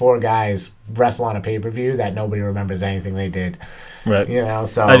let 4 guys wrestle on a pay-per-view that nobody remembers anything they did. Right. You know,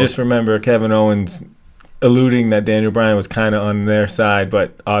 so I just remember Kevin Owens alluding that Daniel Bryan was kind of on their side,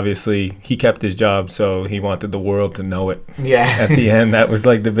 but obviously he kept his job, so he wanted the world to know it. Yeah. At the end, that was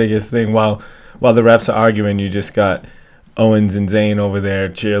like the biggest thing. While the refs are arguing, you just got Owens and Zayn over there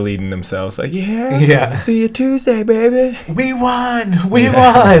cheerleading themselves, like, yeah, see you Tuesday, baby. We won.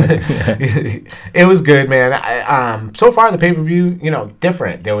 It was good, man. So far the pay-per-view,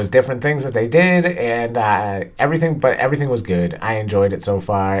 different. There was different things that they did, and everything was good. I enjoyed it so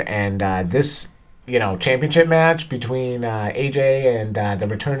far, and this championship match between AJ and the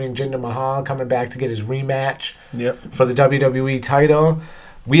returning Jinder Mahal coming back to get his rematch for the WWE title.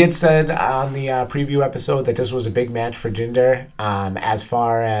 We had said on the preview episode that this was a big match for Jinder, as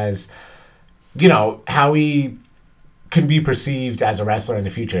far as, how he can be perceived as a wrestler in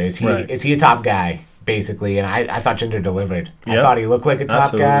the future. Is he a top guy, basically? And I thought Jinder delivered. Yep. I thought he looked like a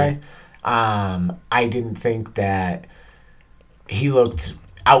top guy. I didn't think that he looked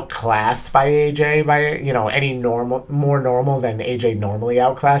outclassed by AJ by any more normal than AJ normally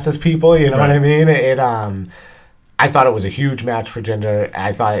outclasses people. You know what I mean? I thought it was a huge match for Jinder.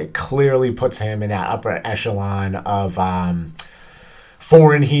 I thought it clearly puts him in that upper echelon of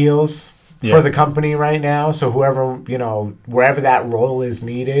foreign heels for the company right now. So whoever, wherever that role is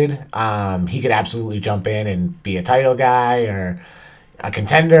needed, he could absolutely jump in and be a title guy or a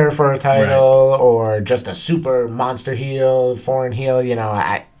contender for a title or just a super monster heel, foreign heel.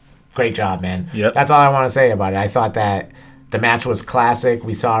 Great job, man. Yep. That's all I want to say about it. I thought that the match was classic.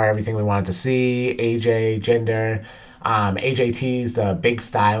 We saw everything we wanted to see. AJ, Jinder. AJ teased a big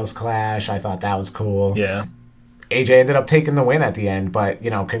Styles clash. I thought that was cool. Yeah. AJ ended up taking the win at the end. But,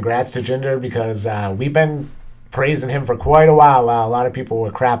 congrats to Jinder because we've been praising him for quite a while a lot of people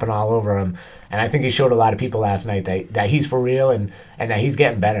were crapping all over him. And I think he showed a lot of people last night that he's for real and that he's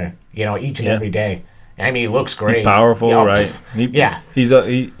getting better, each and every day. I mean, he looks great. He's powerful, right?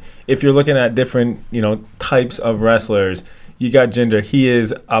 If you're looking at different, types of wrestlers, you got Jinder. He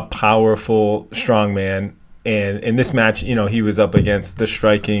is a powerful, strong man. And in this match, he was up against the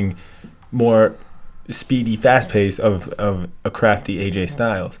striking, more speedy, fast pace of a crafty AJ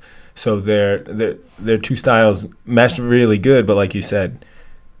Styles. So their two styles matched really good. But like you said,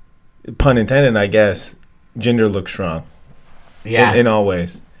 pun intended, I guess, Jinder looks strong. Yeah. In all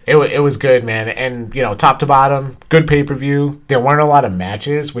ways. It was good, man. And, top to bottom, good pay-per-view. There weren't a lot of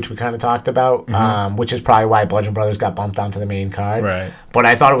matches, which we kind of talked about, which is probably why Bludgeon Brothers got bumped onto the main card. Right. But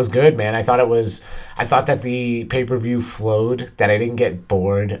I thought it was good, man. I thought that the pay-per-view flowed, that I didn't get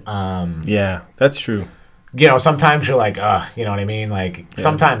bored. Yeah, that's true. Sometimes you're like, you know what I mean? Like,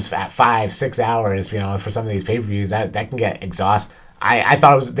 sometimes at 5-6 hours, for some of these pay-per-views, that can get exhausting. I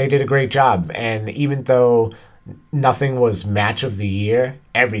thought they did a great job. And even though nothing was match of the year,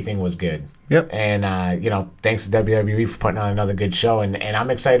 everything was good. Yep. And thanks to WWE for putting on another good show, and I'm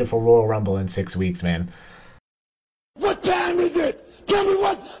excited for Royal Rumble in 6 weeks, man. What time is it? Tell me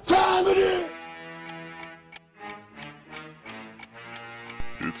what time it is.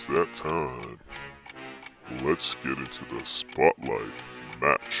 It's that time. Let's get into the Spotlight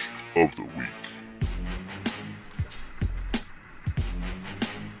Match of the Week.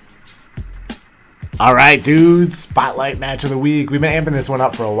 All right, dudes. Spotlight Match of the Week. We've been amping this one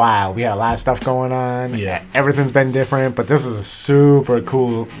up for a while. We had a lot of stuff going on. Yeah. Everything's been different, but this is a super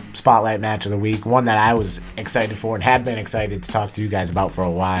cool Spotlight Match of the Week. One that I was excited for and have been excited to talk to you guys about for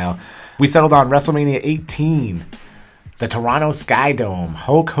a while. We settled on WrestleMania 18. The Toronto Sky Dome.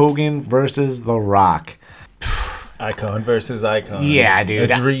 Hulk Hogan versus The Rock. Icon versus icon. Yeah,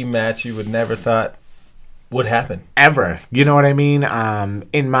 dude. A dream match you would never thought would happen. Ever. You know what I mean?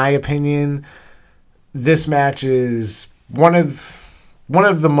 In my opinion, this match is one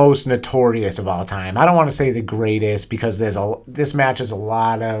of the most notorious of all time. I don't want to say the greatest because this match is a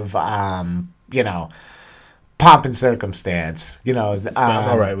lot of pomp and circumstance. I'm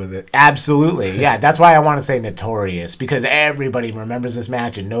all right with it. Absolutely, yeah. That's why I want to say notorious because everybody remembers this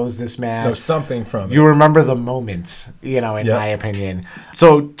match and knows this match. Knows something from it. You remember the moments, in my opinion.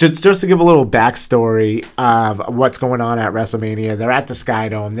 So just to give a little backstory of what's going on at WrestleMania, they're at the Sky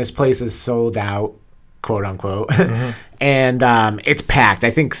Dome. This place is sold out, quote unquote, and it's packed.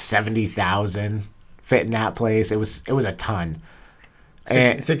 I think 70,000 fit in that place. It was a ton.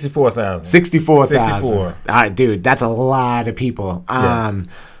 64,000. 64,000. All right, dude, that's a lot of people. There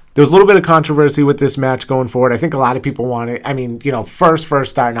was a little bit of controversy with this match going forward. I think a lot of people wanted, first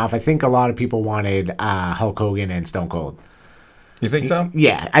starting off, I think a lot of people wanted Hulk Hogan and Stone Cold. You think so?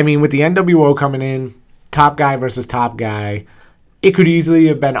 Yeah. With the NWO coming in, top guy versus top guy, it could easily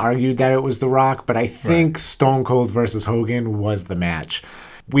have been argued that it was The Rock, but I think Stone Cold versus Hogan was the match.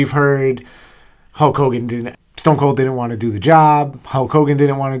 We've heard Stone Cold didn't want to do the job. Hulk Hogan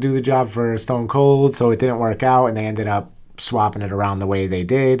didn't want to do the job for Stone Cold, so it didn't work out, and they ended up swapping it around the way they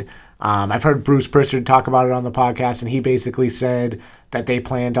did. I've heard Bruce Pritchard talk about it on the podcast, and he basically said that they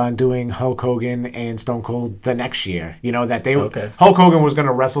planned on doing Hulk Hogan and Stone Cold the next year. That Hulk Hogan was going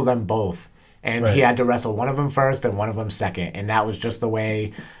to wrestle them both, and he had to wrestle one of them first and one of them second, and that was just the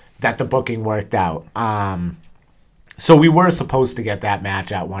way that the booking worked out. So we were supposed to get that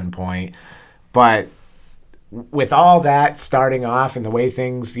match at one point, but with all that starting off and the way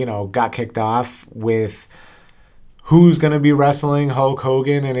things, got kicked off with who's going to be wrestling Hulk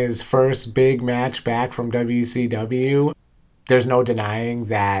Hogan in his first big match back from WCW, there's no denying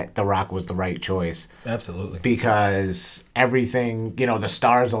that The Rock was the right choice. Absolutely. Because everything, the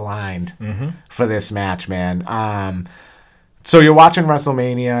stars aligned for this match, man. So you're watching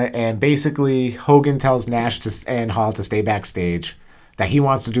WrestleMania, and basically Hogan tells Nash and Hall to stay backstage, that he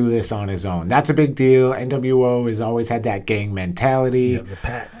wants to do this on his own. That's a big deal. NWO has always had that gang mentality. The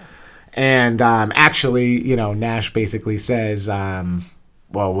pack. And actually, Nash basically says,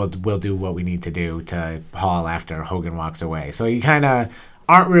 well, we'll do what we need to do to Hall after Hogan walks away. So you kind of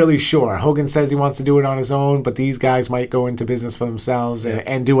aren't really sure. Hogan says he wants to do it on his own, but these guys might go into business for themselves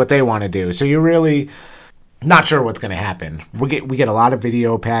and do what they want to do. So you're really not sure what's going to happen. We get a lot of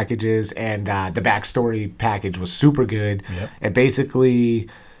video packages, and the backstory package was super good. Yep. It basically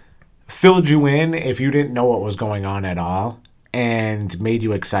filled you in if you didn't know what was going on at all, and made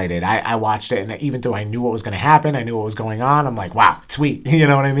you excited. I watched it, and even though I knew what was going to happen, I knew what was going on, I'm like, wow, sweet. You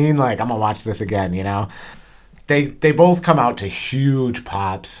know what I mean? Like, I'm going to watch this again, They both come out to huge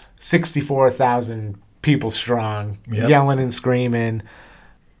pops, 64,000 people strong, yelling and screaming.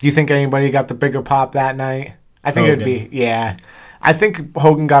 Do you think anybody got the bigger pop that night? I think Hogan. it'd be, yeah. I think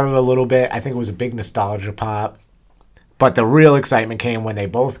Hogan got it a little bit. I think it was a big nostalgia pop. But the real excitement came when they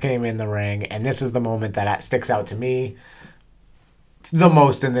both came in the ring, and this is the moment that sticks out to me the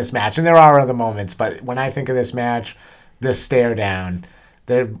most in this match. And there are other moments, but when I think of this match, the stare down,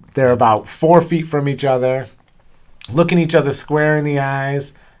 they're about 4 feet from each other, looking each other square in the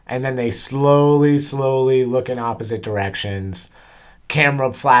eyes, and then they slowly look in opposite directions.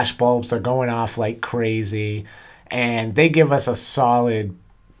 Camera flash bulbs are going off like crazy, and they give us a solid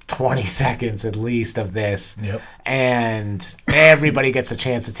 20 seconds at least of this. Yep. And everybody gets a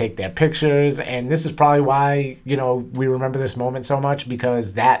chance to take their pictures, and this is probably why we remember this moment so much,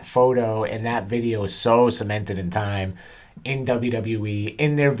 because that photo and that video is so cemented in time in WWE,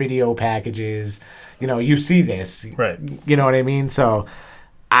 in their video packages. You see this, Right. You know what I mean? So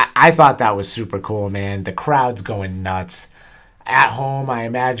I thought that was super cool, man. The crowd's going nuts. At home, I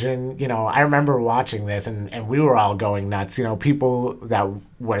imagine, I remember watching this, and we were all going nuts. People that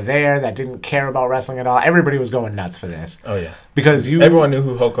were there that didn't care about wrestling at all, everybody was going nuts for this. Oh, yeah. Because everyone knew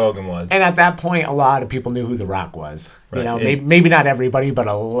who Hulk Hogan was. And at that point, a lot of people knew who The Rock was. Right. Maybe not everybody, but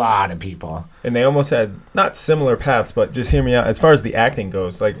a lot of people. And they almost had, not similar paths, but just hear me out. As far as the acting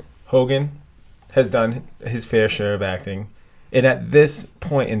goes, like, Hogan has done his fair share of acting. And at this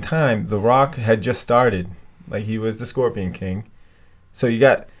point in time, The Rock had just started. Like, he was the Scorpion King. So you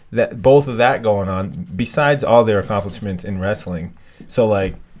got that, both of that going on, besides all their accomplishments in wrestling. So,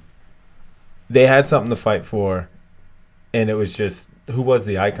 like, they had something to fight for, and it was just, who was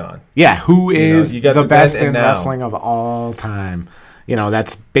the icon? Yeah, who is you got the best then and in now. wrestling of all time?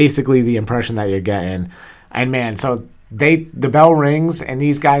 That's basically the impression that you're getting. And, man, so the bell rings, and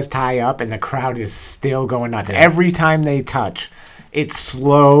these guys tie up, and the crowd is still going nuts. Every time they touch, it's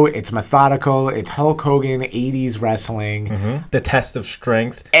slow, it's methodical, it's Hulk Hogan 80s wrestling. Mm-hmm. The test of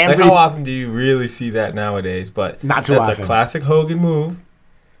strength. How often do you really see that nowadays? But not too that's often. A classic Hogan move,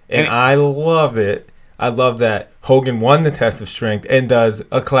 and I love it. I love that Hogan won the test of strength and does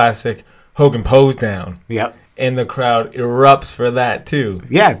a classic Hogan pose down. Yep. And the crowd erupts for that, too.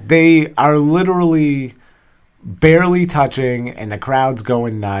 Yeah, they are literally barely touching, and the crowd's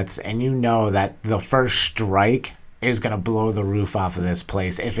going nuts, and you know that the first strike is going to blow the roof off of this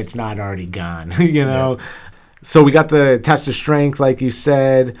place if it's not already gone, Yeah. So we got the test of strength, like you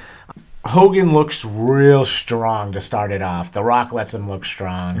said. Hogan looks real strong to start it off. The Rock lets him look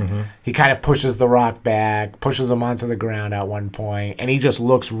strong. Mm-hmm. He kind of pushes The Rock back, pushes him onto the ground at one point, and he just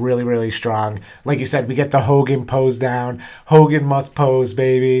looks really, really strong. Like you said, we get the Hogan pose down. Hogan must pose,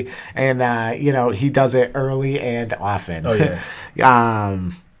 baby. And, he does it early and often. Oh, yeah.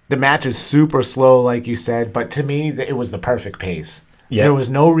 The match is super slow, like you said, but to me, it was the perfect pace. Yep. There was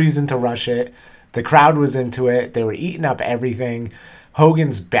no reason to rush it. The crowd was into it. They were eating up everything.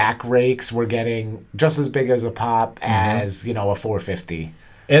 Hogan's back rakes were getting just as big as a pop as, a 450.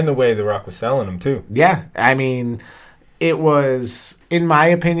 And the way The Rock was selling them, too. Yeah, I mean, it was, in my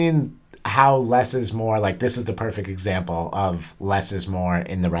opinion, how less is more. Like, this is the perfect example of less is more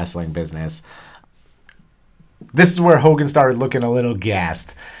in the wrestling business. This is where Hogan started looking a little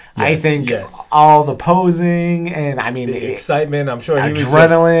gassed. Yes, I think all the posing and, I mean... the excitement, I'm sure he was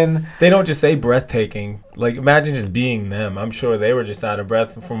adrenaline. They don't just say breathtaking. Like, imagine just being them. I'm sure they were just out of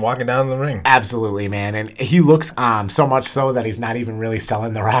breath from walking down the ring. Absolutely, man. And he looks so much so that he's not even really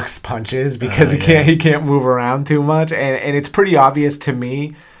selling The Rock's punches because he can't move around too much. And it's pretty obvious to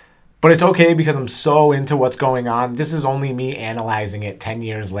me. But it's okay because I'm so into what's going on. This is only me analyzing it 10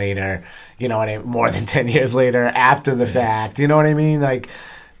 years later. You know what I mean? More than 10 years later, after the fact. You know what I mean? Like...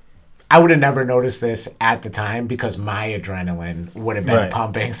 I would have never noticed this at the time because my adrenaline would have been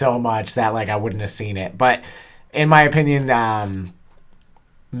pumping so much that I wouldn't have seen it. But in my opinion,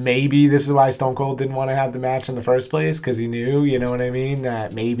 maybe this is why Stone Cold didn't want to have the match in the first place because he knew, you know what I mean,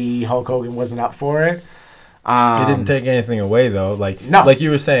 that maybe Hulk Hogan wasn't up for it. It didn't take anything away though. No. Like you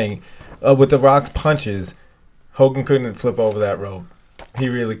were saying, with The Rock's punches, Hogan couldn't flip over that rope. He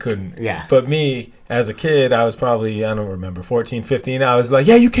really couldn't. Yeah. But me, as a kid, I was probably, I don't remember, 14, 15. I was like,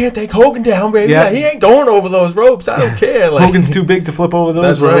 yeah, you can't take Hogan down, baby. Yeah. He ain't going over those ropes. I don't care. Hogan's too big to flip over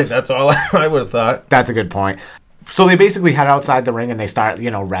those ropes. That's right. That's all I would have thought. That's a good point. So they basically head outside the ring and they start,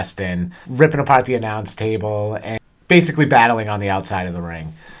 resting, ripping apart the announce table, and basically battling on the outside of the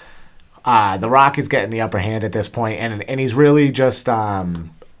ring. The Rock is getting the upper hand at this point, and he's really just...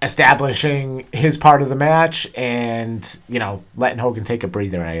 establishing his part of the match and, letting Hogan take a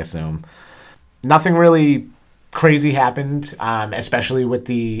breather, I assume. Nothing really crazy happened, especially with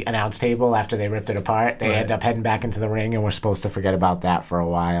the announce table after they ripped it apart. They end up heading back into the ring, and we're supposed to forget about that for a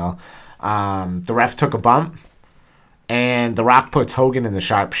while. The ref took a bump, and The Rock puts Hogan in the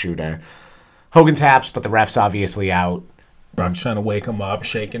sharpshooter. Hogan taps, but the ref's obviously out. I'm trying to wake him up,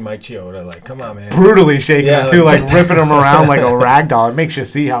 shaking Mike Chioda, like, come on, man. Brutally shaking him, too, ripping him around like a rag doll. It makes you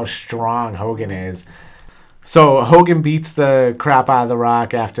see how strong Hogan is. So Hogan beats the crap out of The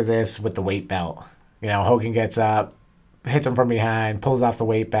Rock after this with the weight belt. Hogan gets up, hits him from behind, pulls off the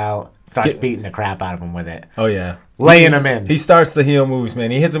weight belt, starts beating the crap out of him with it. Oh, yeah. Laying him in. He starts the heel moves,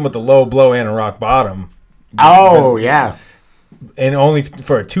 man. He hits him with the low blow and a rock bottom. Oh, yeah. And only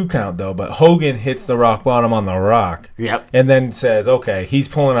for a 2 count, though. But Hogan hits the rock bottom on the Rock. Yep. And then says, okay, he's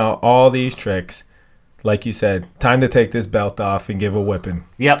pulling out all these tricks. Like you said, time to take this belt off and give a whipping.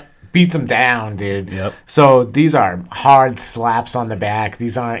 Yep. Beats him down, dude. Yep. So these are hard slaps on the back.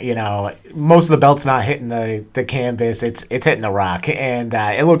 These aren't, most of the belt's not hitting the canvas. It's hitting the Rock. And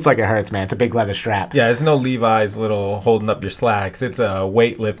it looks like it hurts, man. It's a big leather strap. Yeah, it's no Levi's little holding up your slacks. It's a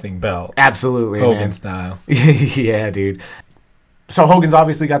weightlifting belt. Absolutely, Hogan man. style. Yeah, dude. So Hogan's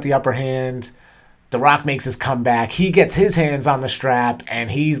obviously got the upper hand. The Rock makes his comeback. He gets his hands on the strap,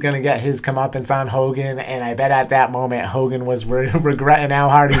 and he's going to get his comeuppance on Hogan. And I bet at that moment Hogan was regretting how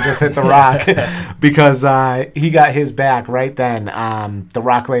hard he just hit The Rock because he got his back right then. The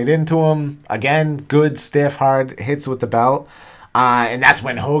Rock laid into him. Again, good, stiff, hard hits with the belt. And that's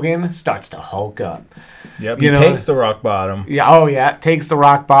when Hogan starts to hulk up. Yep, he takes the rock bottom. Yeah, takes the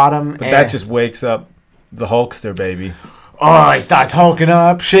rock bottom. But that just wakes up the Hulkster, baby. Oh, he starts hulking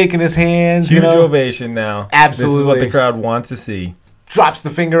up, shaking his hands. Huge ovation now. Absolutely. This is what the crowd wants to see. Drops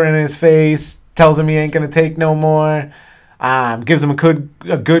the finger in his face, tells him he ain't going to take no more, gives him a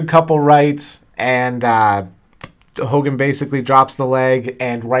good couple rights, and Hogan basically drops the leg,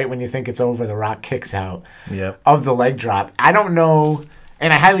 and right when you think it's over, The Rock kicks out of the leg drop. I don't know,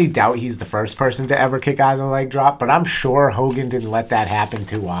 and I highly doubt he's the first person to ever kick out of the leg drop, but I'm sure Hogan didn't let that happen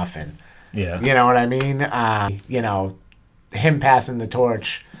too often. Yeah. You know what I mean? Him passing the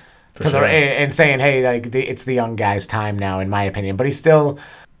torch and saying, hey, it's the young guy's time now, in my opinion. But he still,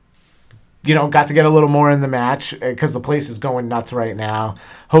 got to get a little more in the match because the place is going nuts right now.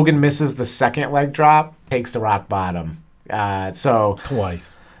 Hogan misses the second leg drop, takes the rock bottom.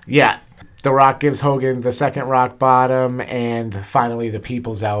 Twice. Yeah. The Rock gives Hogan the second rock bottom and finally the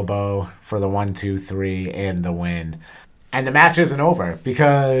people's elbow for the 1, 2, 3 and the win. And the match isn't over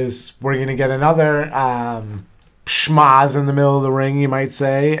because we're going to get another schmaz in the middle of the ring, you might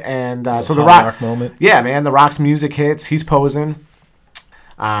say. And so the Rock moment. Yeah, man, the Rock's music hits. He's posing.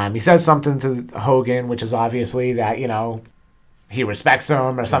 He says something to Hogan, which is obviously that, he respects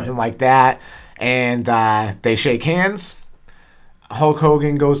him or something like that. And they shake hands. Hulk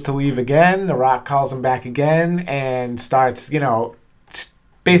Hogan goes to leave again. The Rock calls him back again and starts,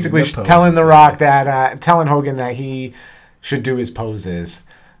 basically telling The Rock that, telling Hogan that he should do his poses.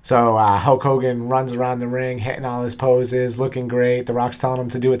 So Hulk Hogan runs around the ring, hitting all his poses, looking great. The Rock's telling him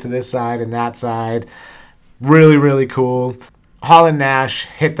to do it to this side and that side. Really, really cool. Hall and Nash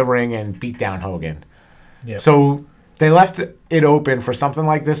hit the ring and beat down Hogan. Yep. So they left it open for something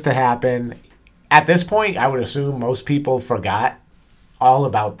like this to happen. At this point, I would assume most people forgot all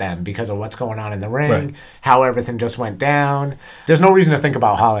about them because of what's going on in the ring, Right. how everything just went down. There's no reason to think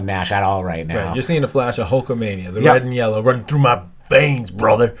about Hall and Nash at all right now. Right. You're seeing a flash of Hulkamania, the Yep. red and yellow running through my veins,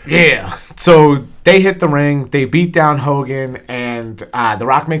 brother. Yeah. So they hit the ring, they beat down Hogan, and The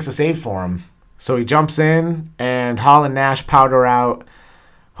Rock makes a save for him. So he jumps in, and Hall and Nash powder out.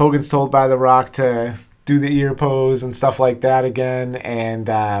 Hogan's told by The Rock to do the ear pose and stuff like that again, and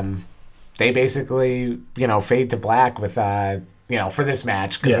they basically, fade to black with, for this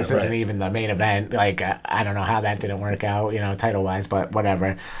match, because this isn't even the main event. Like, I don't know how that didn't work out, title-wise, but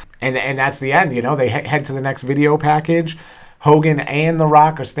whatever. And that's the end, They head to the next video package. Hogan and The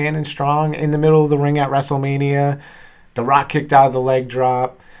Rock are standing strong in the middle of the ring at WrestleMania. The Rock kicked out of the leg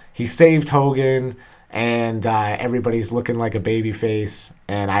drop. He saved Hogan, and everybody's looking like a babyface.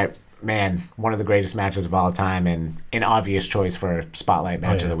 And one of the greatest matches of all time, and an obvious choice for Spotlight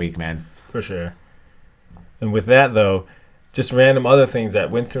Match of the Week, man. For sure. And with that, though, just random other things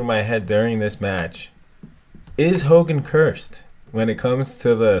that went through my head during this match. Is Hogan cursed when it comes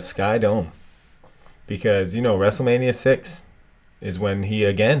to the Sky Dome? Because, WrestleMania 6 is when he,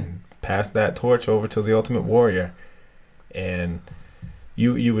 again, passed that torch over to the Ultimate Warrior. And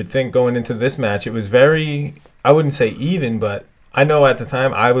you would think going into this match, it was very, I wouldn't say even, but I know at the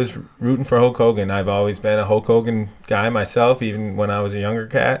time I was rooting for Hulk Hogan. I've always been a Hulk Hogan guy myself, even when I was a younger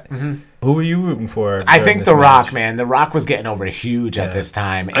cat. Mm-hmm. Who were you rooting for? I think The Rock, man. The Rock was getting over huge at this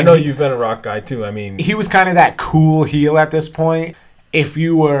time. And I know you've been a Rock guy, too. I mean, he was kind of that cool heel at this point. If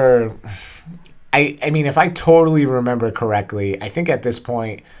you were... I mean, if I totally remember correctly, I think at this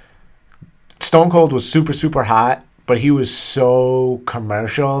point, Stone Cold was super, super hot, but he was so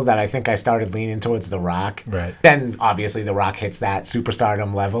commercial that I think I started leaning towards The Rock. Right. Then, obviously, The Rock hits that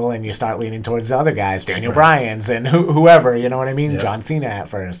superstardom level, and you start leaning towards the other guys, Daniel Bryan's and whoever, you know what I mean? Yep. John Cena at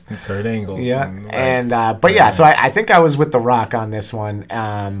first. Kurt Angle. Yeah. So I think I was with The Rock on this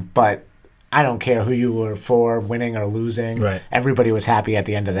one, but I don't care who you were for, winning or losing. Right. Everybody was happy at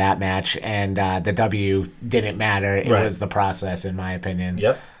the end of that match, and the W didn't matter. It was the process, in my opinion.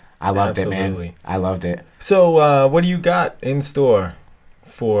 Yep. I loved it, man. I loved it. So what do you got in store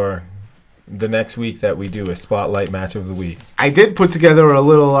for the next week that we do a Spotlight Match of the Week? I did put together a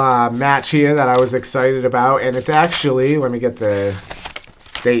little match here that I was excited about, and it's actually, let me get the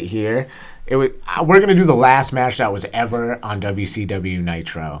date here. We're going to do the last match that was ever on WCW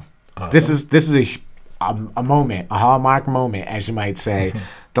Nitro. Awesome. This is a moment, a hallmark moment, as you might say.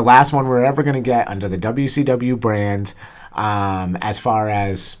 The last one we're ever going to get under the WCW brand, as far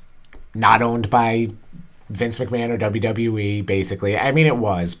as not owned by Vince McMahon or WWE, basically. I mean, it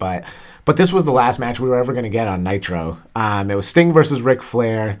was, but this was the last match we were ever going to get on Nitro. It was Sting versus Ric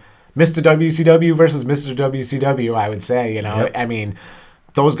Flair, Mr. WCW versus Mr. WCW, I would say. Yep. I mean,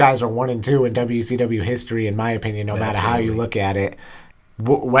 those guys are 1 and 2 in WCW history, in my opinion, no matter how you look at it.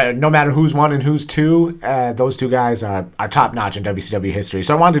 No matter who's 1 and who's 2, those two guys are top-notch in WCW history.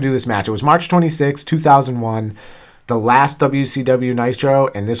 So I wanted to do this match. It was March 26, 2001, the last WCW Nitro,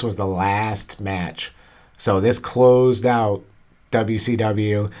 and this was the last match. So this closed out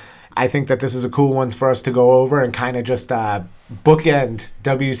WCW. I think that this is a cool one for us to go over and kind of just bookend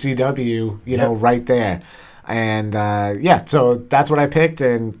WCW, right there. And, so that's what I picked,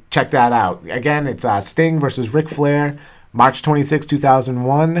 and check that out. Again, it's Sting versus Ric Flair, March 26,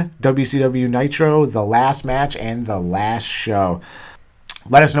 2001, WCW Nitro, the last match and the last show.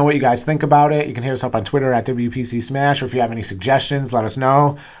 Let us know what you guys think about it. You can hit us up on Twitter at WPC Smash, or if you have any suggestions, let us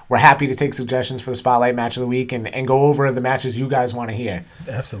know. We're happy to take suggestions for the Spotlight Match of the Week and go over the matches you guys want to hear.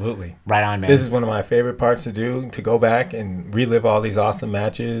 Absolutely. Right on, man. This is one of my favorite parts to do, to go back and relive all these awesome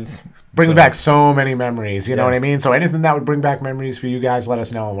matches. Brings back so many memories, you know what I mean? So anything that would bring back memories for you guys, let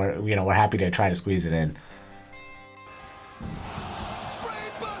us know. We're happy to try to squeeze it in.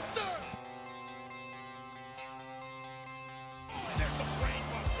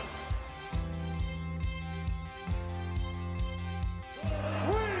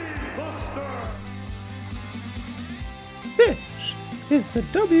 This is the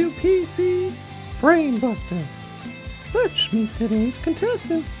WPC Brainbuster. Let's meet today's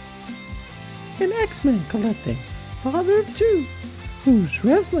contestants. An X-Men collecting father of 2, whose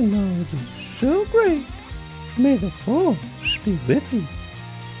wrestling knowledge is so great. May the force be with you.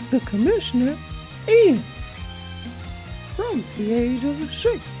 The Commissioner, Ian. From the age of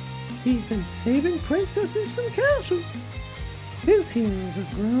 6, he's been saving princesses from castles. This here is a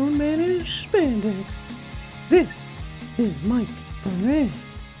grown man in spandex. This is Mike Moran.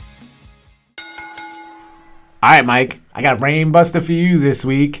 All right, Mike, I got a brain buster for you this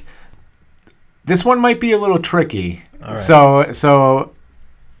week. This one might be a little tricky. All right. So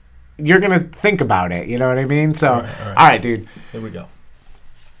you're going to think about it, you know what I mean? So, all right, dude. Here we go.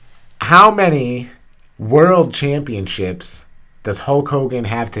 How many world championships does Hulk Hogan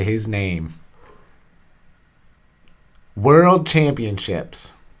have to his name? World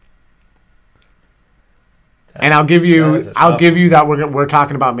championships. And I'll give you that we're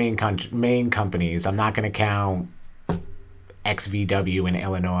talking about main companies. I'm not going to count XVW in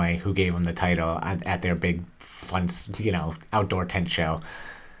Illinois, who gave him the title at their big fun, outdoor tent show.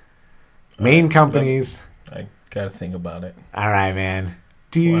 Main companies. I gotta think about it. All right, man.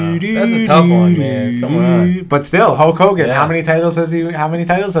 Wow. That's a tough one, man. Come on. But still, Hulk Hogan. Yeah. How many titles has he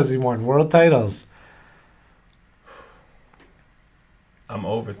won? World titles. I'm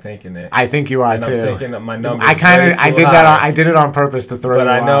overthinking it. I think you are and too. I'm thinking that my number. I did it on purpose to throw you off.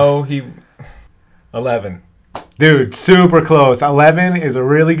 But I know 11. Dude, super close. 11 is a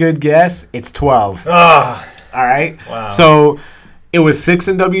really good guess. It's 12. Ah. All right. Wow. So it was 6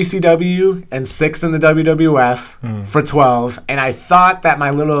 in WCW and 6 in the WWF for 12. And I thought that my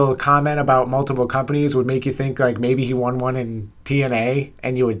little comment about multiple companies would make you think like maybe he won one in TNA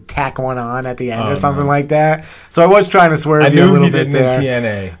and you would tack one on at the end or something like that. So I was trying to swerve you a little bit there.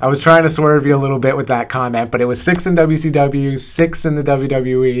 TNA. I was trying to swerve you a little bit with that comment, but it was 6 in WCW, 6 in the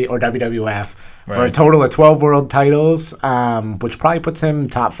WWE or WWF. For a total of 12 world titles, which probably puts him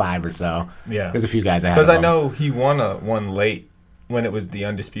top 5 or so. Yeah. There's a few guys ahead. Because I know he won one late when it was the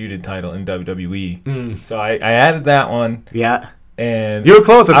undisputed title in WWE. So I added that one. Yeah. And you were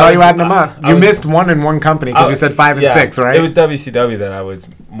close. I saw you adding them up. You missed one in one company because you said 5 and 6, right? It was WCW that I was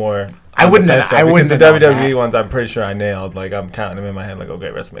more. I wouldn't because have the known WWE that. ones I'm pretty sure I nailed. Like I'm counting them in my head. Like okay,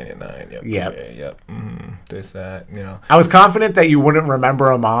 WrestleMania 9. Yep. Yep. This that. I was confident that you wouldn't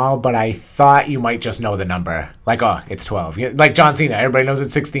remember them all, but I thought you might just know the number. Like, oh, it's 12. Like John Cena, everybody knows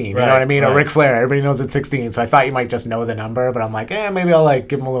it's 16. You know what I mean? Or Ric Flair, everybody knows it's 16. So I thought you might just know the number, but I'm like, maybe I'll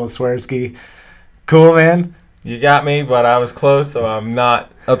give him a little swerve ski. Cool, man. You got me, but I was close, so I'm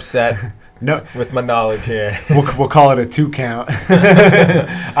not upset. No, with my knowledge here. We'll call it a 2 count.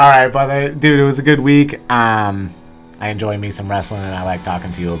 All right, brother. Dude, it was a good week. I enjoy me some wrestling, and I like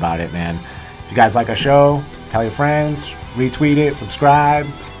talking to you about it, man. If you guys like our show, tell your friends, retweet it, subscribe,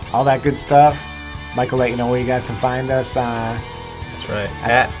 all that good stuff. Mike will let you know where you guys can find us. That's right.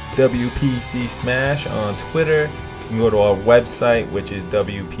 At WPC Smash on Twitter. You can go to our website, which is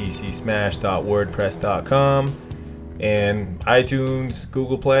wpcsmash.wordpress.com. And iTunes,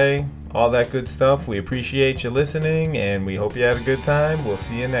 Google Play, all that good stuff. We appreciate you listening, and we hope you had a good time. We'll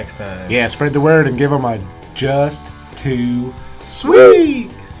see you next time. Yeah, spread the word and give them a just too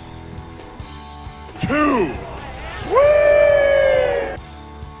sweet. 2.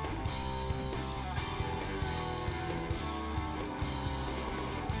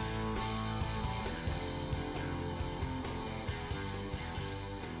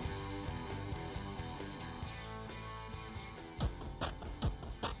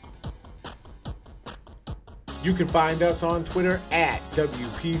 You can find us on Twitter at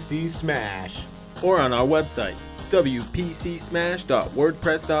WPC Smash. Or on our website,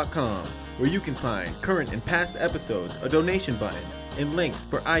 wpcsmash.wordpress.com, where you can find current and past episodes, a donation button, and links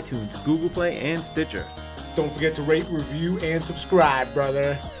for iTunes, Google Play, and Stitcher. Don't forget to rate, review, and subscribe,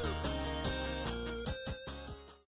 brother.